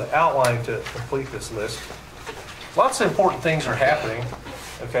and go to the outline to complete this list. Lots of important things are happening.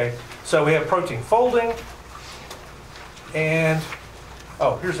 Okay, so we have protein folding. And,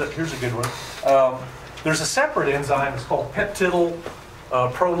 oh, here's a good one. There's a separate enzyme, it's called peptidyl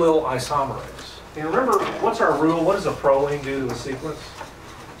prolyl isomerase. And remember, what's our rule? What does a proline do to a sequence?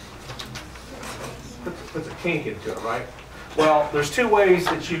 Puts a kink into it, right? Well, there's two ways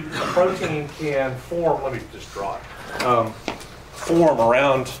that a protein can form, let me just draw it, form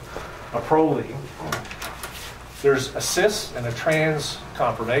around a proline. There's a cis and a trans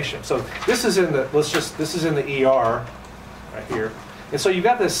conformation. So this is in the, this is in the ER, right here. And so you've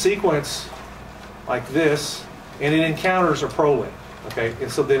got this sequence like this, and it encounters a proline, okay? And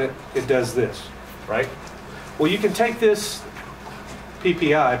so then it does this, right? Well, you can take this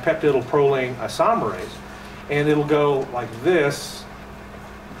PPI, peptidyl proline isomerase, and it'll go like this,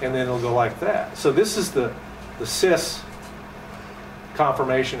 and then it'll go like that. So this is the cis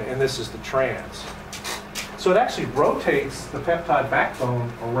conformation, and this is the trans. So it actually rotates the peptide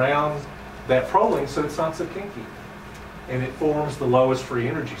backbone around that proline so it's not so kinky. And it forms the lowest free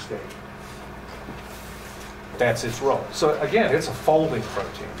energy state. That's its role. So again, it's a folding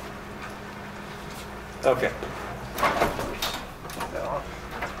protein. Okay.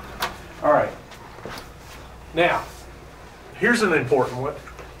 All right. Now, here's an important one.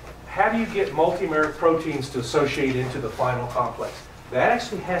 how do you get multimeric proteins to associate into the final complex? That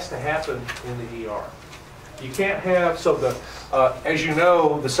actually has to happen in the ER. You can't have, so as you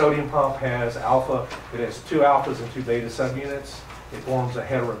know, the sodium pump has alpha, it has 2 alphas and 2 beta subunits. It forms a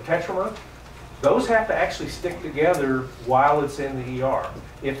heterotetramer. Those have to actually stick together while it's in the ER.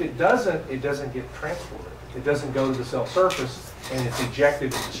 If it doesn't get transported. It doesn't go to the cell surface, and it's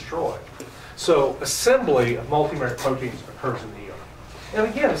ejected and destroyed. So assembly of multimeric proteins occurs in the ER. And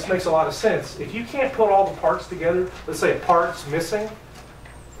again, this makes a lot of sense. If you can't put all the parts together, let's say a part's missing,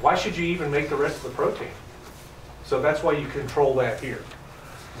 why should you even make the rest of the protein? So that's why you control that here.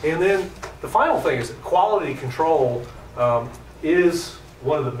 And then the final thing is that quality control is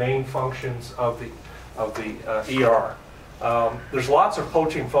one of the main functions of the ER. There's lots of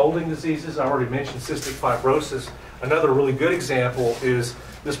protein folding diseases. I already mentioned cystic fibrosis. Another really good example is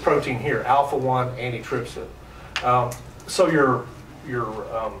this protein here, alpha-1 antitrypsin. So your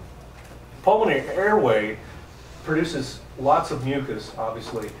pulmonary airway produces lots of mucus,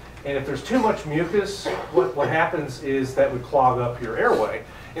 obviously. And if there's too much mucus, what happens is that would clog up your airway.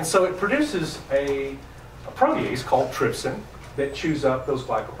 And so it produces a protease called trypsin that chews up those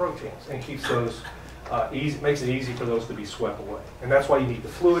glycoproteins and keeps those makes it easy for those to be swept away. And that's why you need the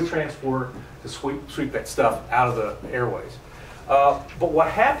fluid transport to sweep that stuff out of the airways. But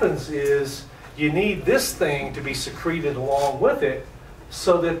what happens is you need this thing to be secreted along with it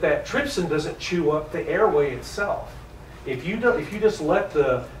so that that trypsin doesn't chew up the airway itself. If you just let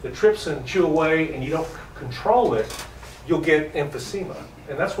the trypsin chew away and you don't control it, you'll get emphysema.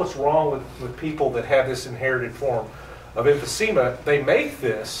 And that's what's wrong with people that have this inherited form of emphysema. They make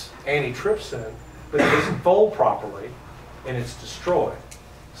this antitrypsin, but it doesn't fold properly, and it's destroyed.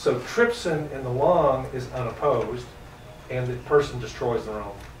 So trypsin in the lung is unopposed, and the person destroys their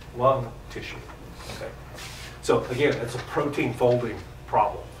own lung tissue. Okay. So again, it's a protein folding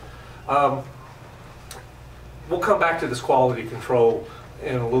problem. We'll come back to this quality control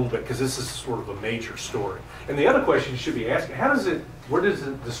in a little bit because this is sort of a major story. And the other question you should be asking, where does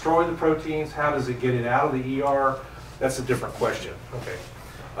it destroy the proteins? How does it get it out of the ER? That's a different question.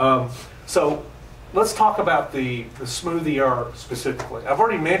 Okay. So let's talk about the smooth ER specifically. I've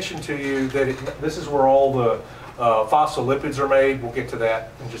already mentioned to you that this is where all the phospholipids are made. We'll get to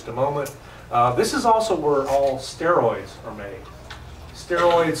that in just a moment. This is also where all steroids are made.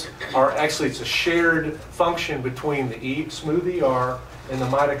 Steroids are actually, it's a shared function between the smooth ER and the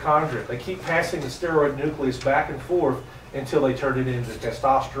mitochondria. They keep passing the steroid nucleus back and forth until they turn it into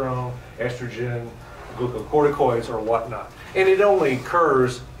testosterone, estrogen, glucocorticoids, or whatnot. And it only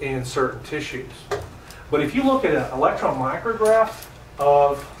occurs in certain tissues. But if you look at an electron micrograph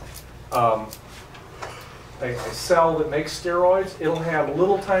of a cell that makes steroids, it'll have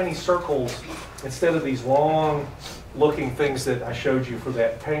little tiny circles instead of these long looking things that I showed you for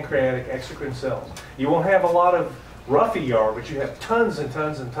that pancreatic exocrine cells. You won't have a lot of rough ER, but you have tons and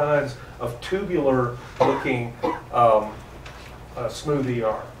tons and tons of tubular looking smooth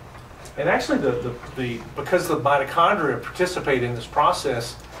ER. And actually, because the mitochondria participate in this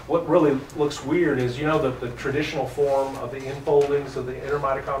process, what really looks weird is, you know, the traditional form of the infoldings of the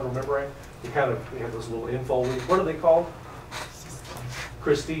intermitochondrial membrane. We have those little infoldings. What are they called?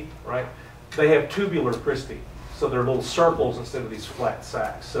 Cristae, right? They have tubular cristae, so they're little circles instead of these flat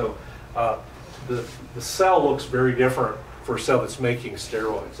sacs. So the cell looks very different for a cell that's making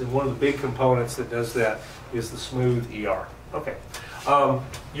steroids. And one of the big components that does that is the smooth ER. Okay.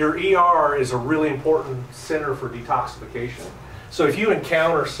 Your ER is a really important center for detoxification. So if you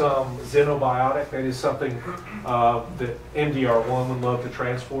encounter some xenobiotic, that is something that MDR1 would love to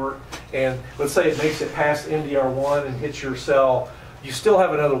transport, and let's say it makes it past MDR1 and hits your cell, you still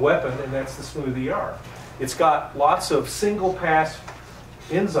have another weapon, and that's the smooth ER. It's got lots of single-pass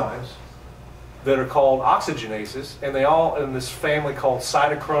enzymes that are called oxygenases, and they all in this family called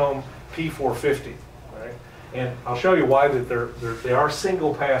cytochrome P450. Right? And I'll show you why that they are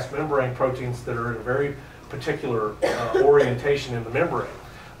single-pass membrane proteins that are in a very particular orientation in the membrane.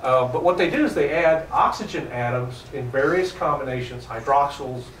 But what they do is they add oxygen atoms in various combinations,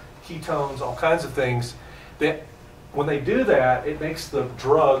 hydroxyls, ketones, all kinds of things, that when they do that, it makes the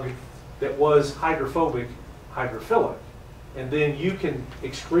drug that was hydrophobic hydrophilic. And then you can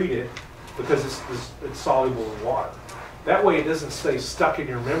excrete it because it's soluble in water. That way it doesn't stay stuck in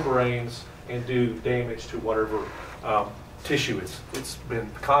your membranes and do damage to whatever tissue it's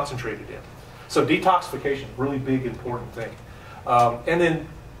been concentrated in. So detoxification, really big, important thing. And then,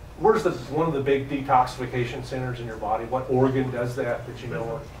 where's one of the big detoxification centers in your body? What organ does that you know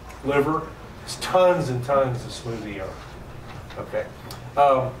of? Liver. There's tons and tons of smooth ER. Okay.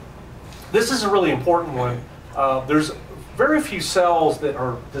 This is a really important one. There's very few cells that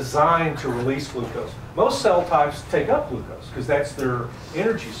are designed to release glucose. Most cell types take up glucose because that's their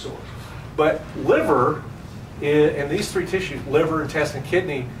energy source. But liver, and these three tissues, liver, intestine,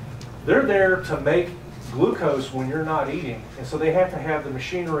 kidney, they're there to make glucose when you're not eating. And so they have to have the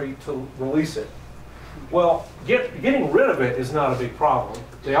machinery to release it. Well, getting rid of it is not a big problem.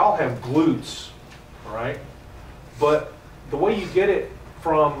 They all have glutes, all right? But the way you get it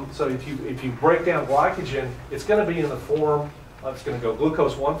from, so if you break down glycogen, it's going to be in the form, it's going to go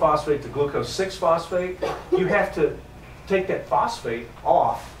glucose 1-phosphate to glucose 6-phosphate. You have to take that phosphate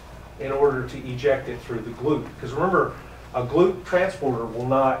off in order to eject it through the glute. Because remember, a glute transporter will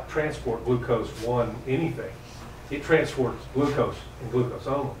not transport glucose 1 anything. It transports glucose and glucose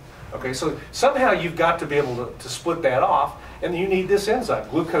only. Okay, so somehow you've got to be able to split that off, and you need this enzyme,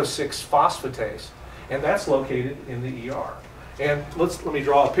 glucose 6-phosphatase, and that's located in the ER. And let me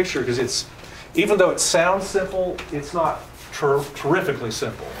draw a picture, because it's, even though it sounds simple, it's not terrifically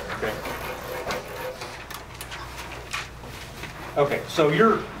simple. Okay. Okay, so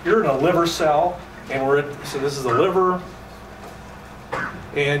you're in a liver cell, and so this is the liver,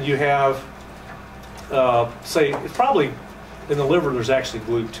 and you have, say, it's probably in the liver there's actually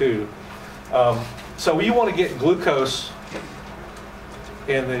GLUT too. So you want to get glucose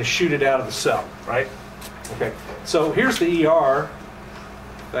and then shoot it out of the cell, right? Okay, so here's the ER,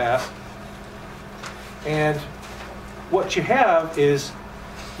 that, and what you have is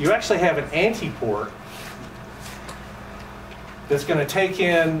you actually have an antiport that's going to take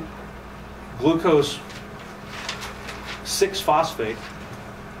in glucose 6-phosphate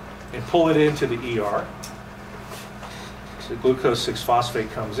and pull it into the ER. So glucose 6-phosphate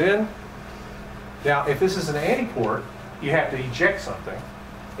comes in. Now, if this is an antiport, you have to eject something,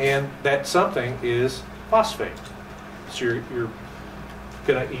 and that something is phosphate. So you're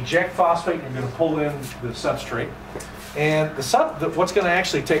going to eject phosphate, and you're going to pull in the substrate. And what's going to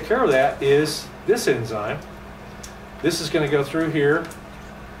actually take care of that is this enzyme. This is going to go through here.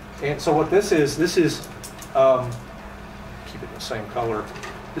 And so what this is keep it the same color.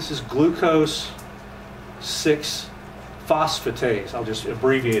 This is glucose 6-phosphatase. I'll just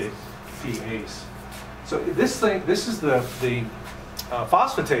abbreviate it, PAs. So this is the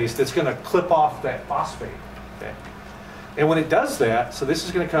phosphatase that's going to clip off that phosphate. Okay? And when it does that, so this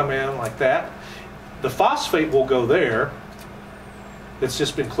is going to come in like that. The phosphate will go there. It's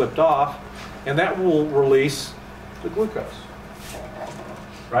just been clipped off, and that will release the glucose.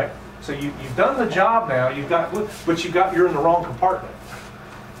 Right? So you've done the job now. But you're in the wrong compartment.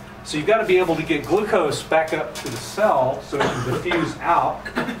 So you've got to be able to get glucose back up to the cell so it can diffuse out.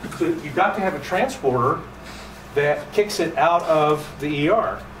 So you've got to have a transporter that kicks it out of the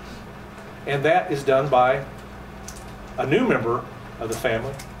ER. And that is done by a new member of the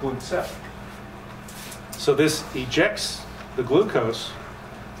family, GLUT7. So this ejects the glucose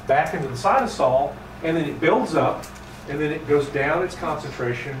back into the cytosol, and then it builds up, and then it goes down its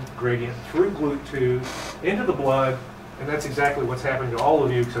concentration gradient through GLUT2 into the blood, and that's exactly what's happening to all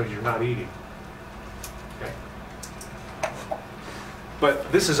of you because you're not eating. Okay?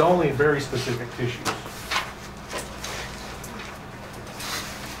 But this is only in very specific tissues.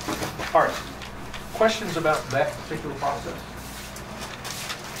 All right. Questions about that particular process?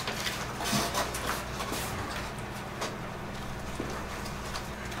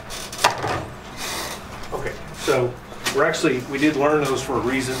 Okay, so we did learn those for a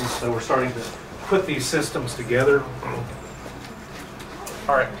reason, so we're starting to put these systems together.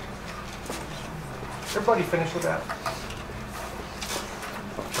 All right. Everybody finished with that?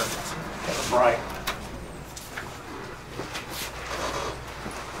 Kind of bright.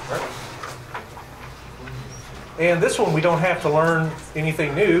 All right. And this one we don't have to learn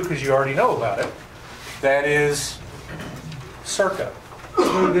anything new because you already know about it. That is SERCA,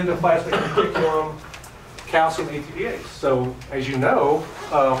 smooth endoplasmic reticulum calcium ATPase. So as you know,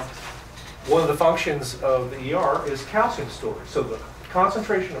 one of the functions of the ER is calcium storage. So the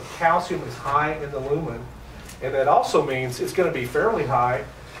concentration of calcium is high in the lumen, and that also means it's going to be fairly high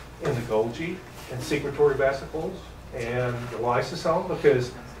in the Golgi and secretory vesicles and the lysosome,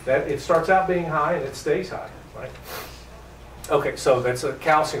 because it starts out being high and it stays high, right? Okay, so that's a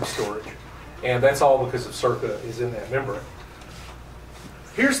calcium storage, and that's all because of SERCA is in that membrane.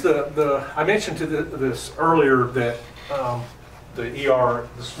 Here's I mentioned this earlier that the ER,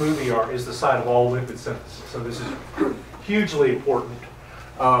 the smooth ER, is the site of all lipid synthesis. So this is hugely important.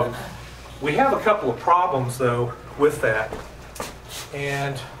 We have a couple of problems, though, with that.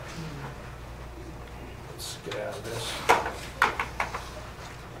 And let's get out of this.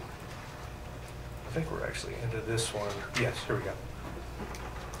 I think we're actually into this one. Yes, here we go.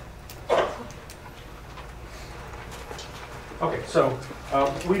 Okay, so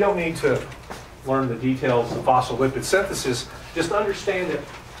we don't need to learn the details of phospholipid synthesis. Just understand that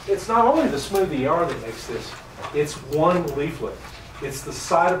it's not only the smooth ER that makes this, it's one leaflet. It's the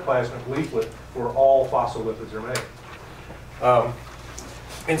cytoplasmic leaflet where all phospholipids are made.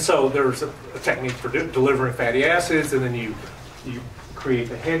 And so there's a technique for delivering fatty acids, and then you create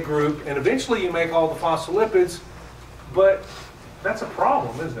the head group, and eventually you make all the phospholipids, but that's a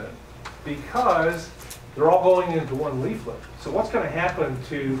problem, isn't it? Because they're all going into one leaflet. So what's going to happen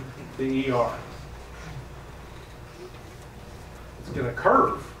to the ER? It's going to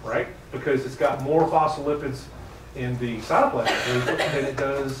curve, right? Because it's got more phospholipids in the cytoplasmic leaflet than it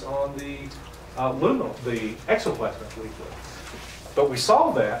does on the the exoplasmic leaflet. But we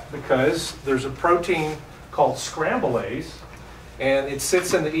solve that because there's a protein called scramblase, and it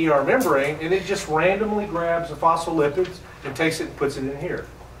sits in the ER membrane, and it just randomly grabs the phospholipids and takes it and puts it in here.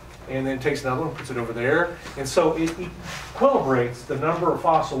 And then takes another one and puts it over there. And so it equilibrates the number of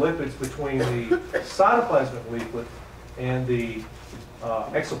phospholipids between the cytoplasmic leaflet and the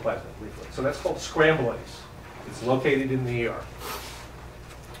exoplasmic leaflet. So that's called scramblase. It's located in the ER.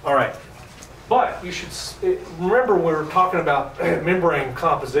 All right. But you should remember when we were talking about membrane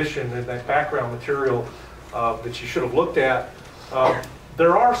composition and that background material that you should have looked at.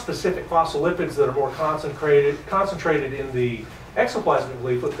 There are specific phospholipids that are more concentrated in the exoplasmic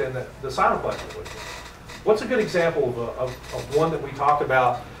leaflet than the cytoplasmic leaflet. What's a good example of one that we talked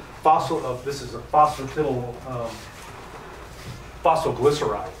about? This is a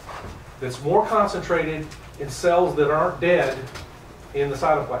phosphoglyceride that's more concentrated in cells that aren't dead in the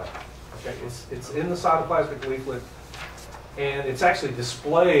cytoplasm. Okay, it's in the cytoplasmic leaflet, and it's actually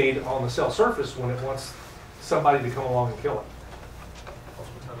displayed on the cell surface when it wants somebody to come along and kill it.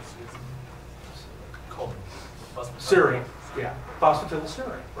 Serine, yeah,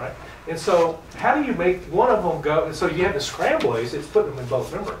 phosphatidylserine, right? And so how do you make one of them go? So you have the scramblase, it's putting them in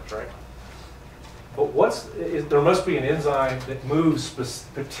both membranes, right? But there must be an enzyme that moves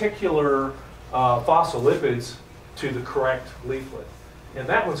particular phospholipids to the correct leaflet. And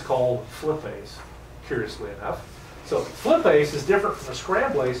that one's called flippase, curiously enough. So flippase is different from the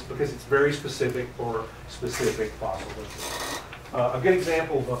scramblase because it's very specific for specific phospholipids. A good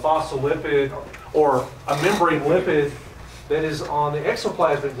example of a phospholipid or a membrane lipid that is on the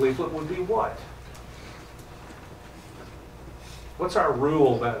exoplasmic leaflet would be what? What's our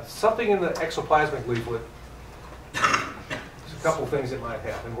rule that something in the exoplasmic leaflet, there's a couple of things that might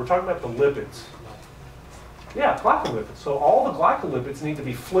happen. We're talking about the lipids. Yeah, glycolipids. So all the glycolipids need to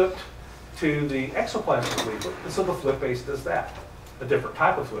be flipped to the exoplasmic leaflet, and so the flippase does that, a different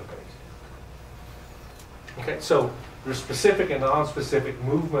type of flippase. Okay, so there's specific and non-specific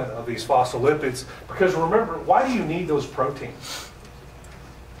movement of these phospholipids, because remember, why do you need those proteins?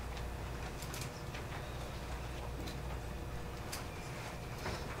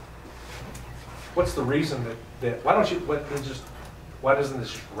 What's the reason that why doesn't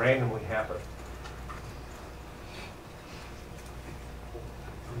this just randomly happen?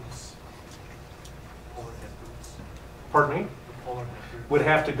 Pardon me? Would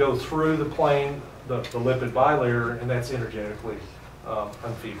have to go through the plane, the lipid bilayer, and that's energetically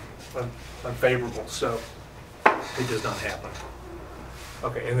unfavorable. So it does not happen.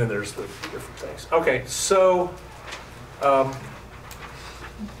 Okay, and then there's the different things. Okay, so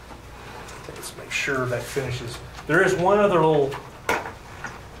let's make sure that finishes. There is one other little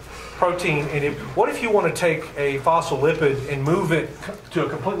protein in it. What if you want to take a phospholipid and move it to a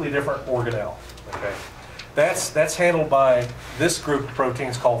completely different organelle? Okay. That's handled by this group of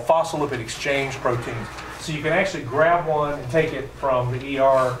proteins called phospholipid exchange proteins. So you can actually grab one and take it from the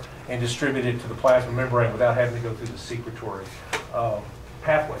ER and distribute it to the plasma membrane without having to go through the secretory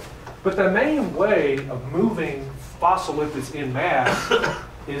pathway. But the main way of moving phospholipids in mass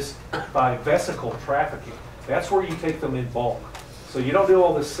is by vesicle trafficking. That's where you take them in bulk. So you don't do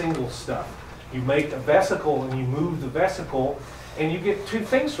all this single stuff. You make a vesicle and you move the vesicle, and you get two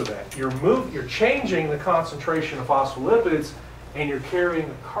things for that. You're changing the concentration of phospholipids, and you're carrying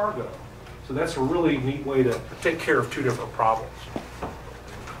the cargo. So that's a really neat way to take care of two different problems.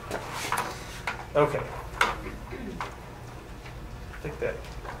 Okay. I think that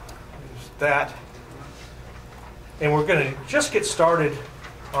is that. And we're going to just get started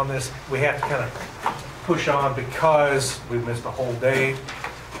on this. We have to kind of push on because we missed a whole day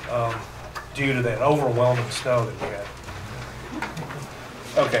due to that overwhelming snow that we had.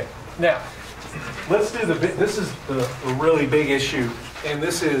 Okay, now let's do this is the really big issue, and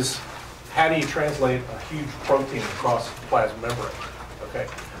this is how do you translate a huge protein across the plasma membrane? Okay,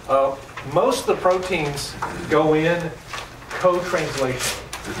 most of the proteins go in co-translational.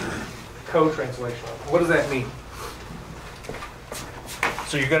 Co-translational. What does that mean?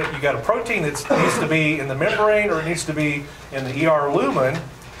 So you got a protein that needs to be in the membrane or it needs to be in the ER lumen.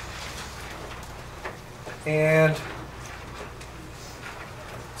 And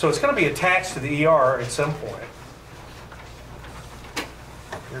so it's going to be attached to the ER at some point.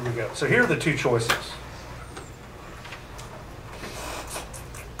 Here we go. So here are the two choices.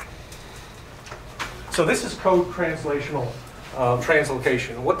 So this is code translational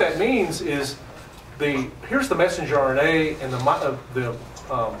translocation. What that means is here's the messenger RNA, and the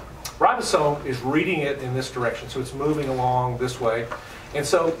ribosome is reading it in this direction. So it's moving along this way. And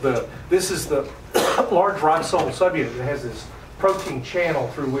so this is the large ribosomal subunit that has this protein channel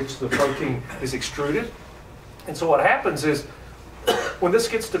through which the protein is extruded. And so what happens is when this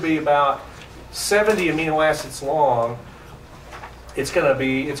gets to be about 70 amino acids long, it's going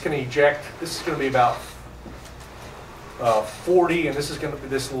to eject. This is going to be about 40, and this is going to be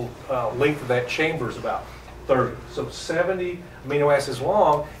this little length of that chamber is about 30. So 70 amino acids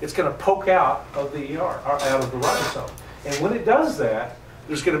long, it's going to poke out of the ER, or out of the ribosome. And when it does that,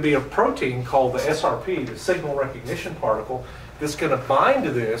 there's going to be a protein called the SRP, the signal recognition particle, that's going to bind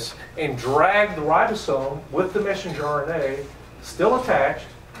to this and drag the ribosome with the messenger RNA still attached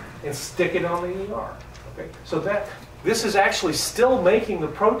and stick it on the ER. Okay? So this is actually still making the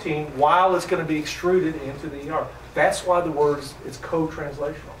protein while it's going to be extruded into the ER. That's why the word is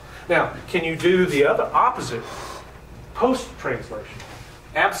co-translational. Now, can you do the other opposite, post-translation?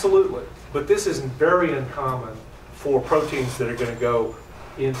 Absolutely. But this is very uncommon for proteins that are going to go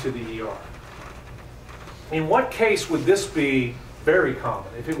into the ER. In what case would this be very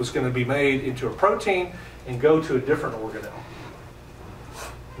common? If it was going to be made into a protein and go to a different organelle.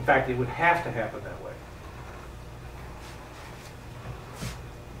 In fact, it would have to happen that way.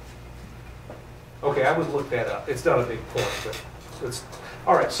 Okay, I would look that up. It's not a big point, but it's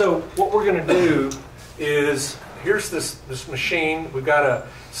all right. So what we're going to do is here's this machine. We've got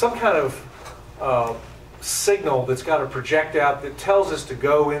some kind of signal that's got to project out that tells us to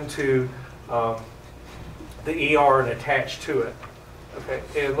go into the ER and attach to it. Okay,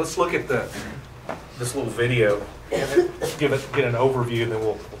 and let's look at this little video and get an overview, and then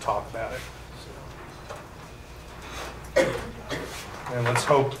we'll talk about it. And let's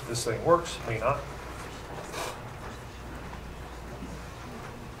hope this thing works. May not.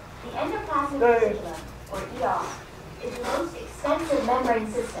 The endoplasmic reticulum, or ER, is the most extensive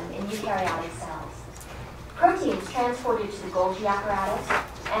membrane system in eukaryotic cells. Proteins transported to the Golgi apparatus,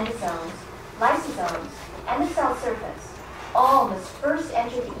 endosomes, lysosomes, and the cell surface all must first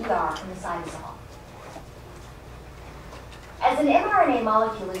enter the ER from the cytosol. As an mRNA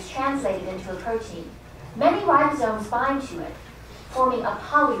molecule is translated into a protein, many ribosomes bind to it, forming a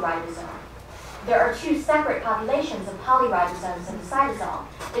polyribosome. There are two separate populations of polyribosomes in the cytosol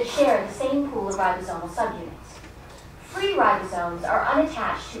that share the same pool of ribosomal subunits. Free ribosomes are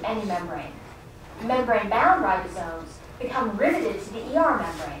unattached to any membrane. Membrane-bound ribosomes become riveted to the ER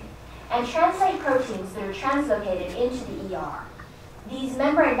membrane and translate proteins that are translocated into the ER. These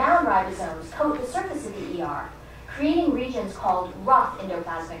membrane-bound ribosomes coat the surface of the ER, creating regions called rough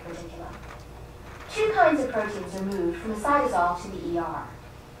endoplasmic reticulum. Two kinds of proteins are moved from the cytosol to the ER.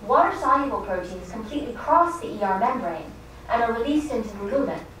 Water-soluble proteins completely cross the ER membrane and are released into the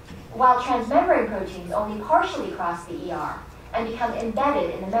lumen, while transmembrane proteins only partially cross the ER and become embedded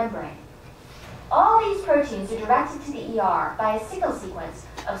in the membrane. All these proteins are directed to the ER by a signal sequence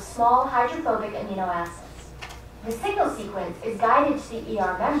of small hydrophobic amino acids. The signal sequence is guided to the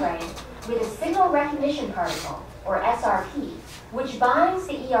ER membrane with a signal recognition particle, or SRP, which binds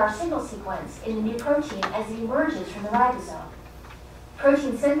the ER signal sequence in the new protein as it emerges from the ribosome.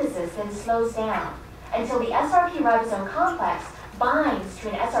 Protein synthesis then slows down until the SRP ribosome complex binds to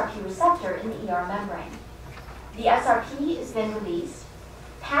an SRP receptor in the ER membrane. The SRP is then released,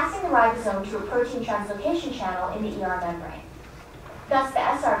 passing the ribosome to a protein translocation channel in the ER membrane. Thus, the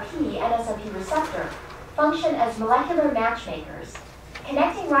SRP and SRP receptor function as molecular matchmakers,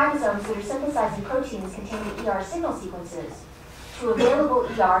 connecting ribosomes that are synthesizing proteins containing ER signal sequences to available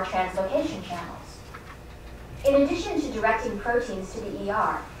ER translocation channels. In addition to directing proteins to the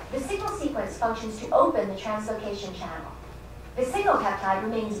ER, the signal sequence functions to open the translocation channel. The signal peptide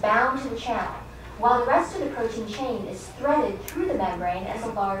remains bound to the channel, while the rest of the protein chain is threaded through the membrane as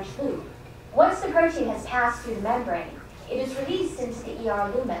a large loop. Once the protein has passed through the membrane, it is released into the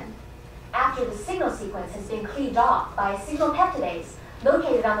ER lumen, after the signal sequence has been cleaved off by a signal peptidase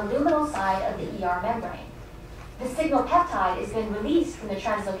located on the luminal side of the ER membrane. The signal peptide is then released from the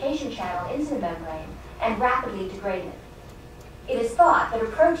translocation channel into the membrane and rapidly degraded. It is thought that a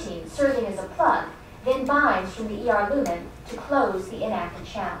protein serving as a plug then binds from the ER lumen to close the inactive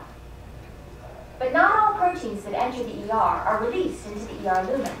channel. But not all proteins that enter the ER are released into the ER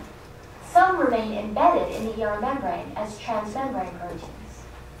lumen. Some remain embedded in the ER membrane as transmembrane proteins.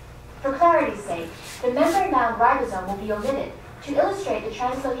 For clarity's sake, the membrane-bound ribosome will be omitted to illustrate the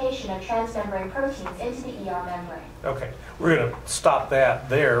translocation of transmembrane proteins into the ER membrane. Okay, we're going to stop that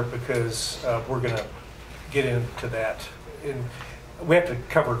there because we're going to get into that. We have to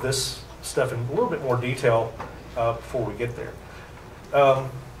cover this stuff in a little bit more detail before we get there.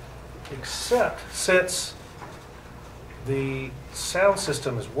 Except since the sound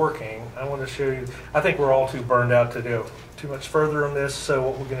system is working, I want to show you, I think we're all too burned out to go too much further on this, so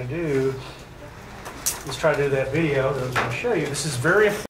what we're going to do is try to do that video that I was going to show you. This is very important.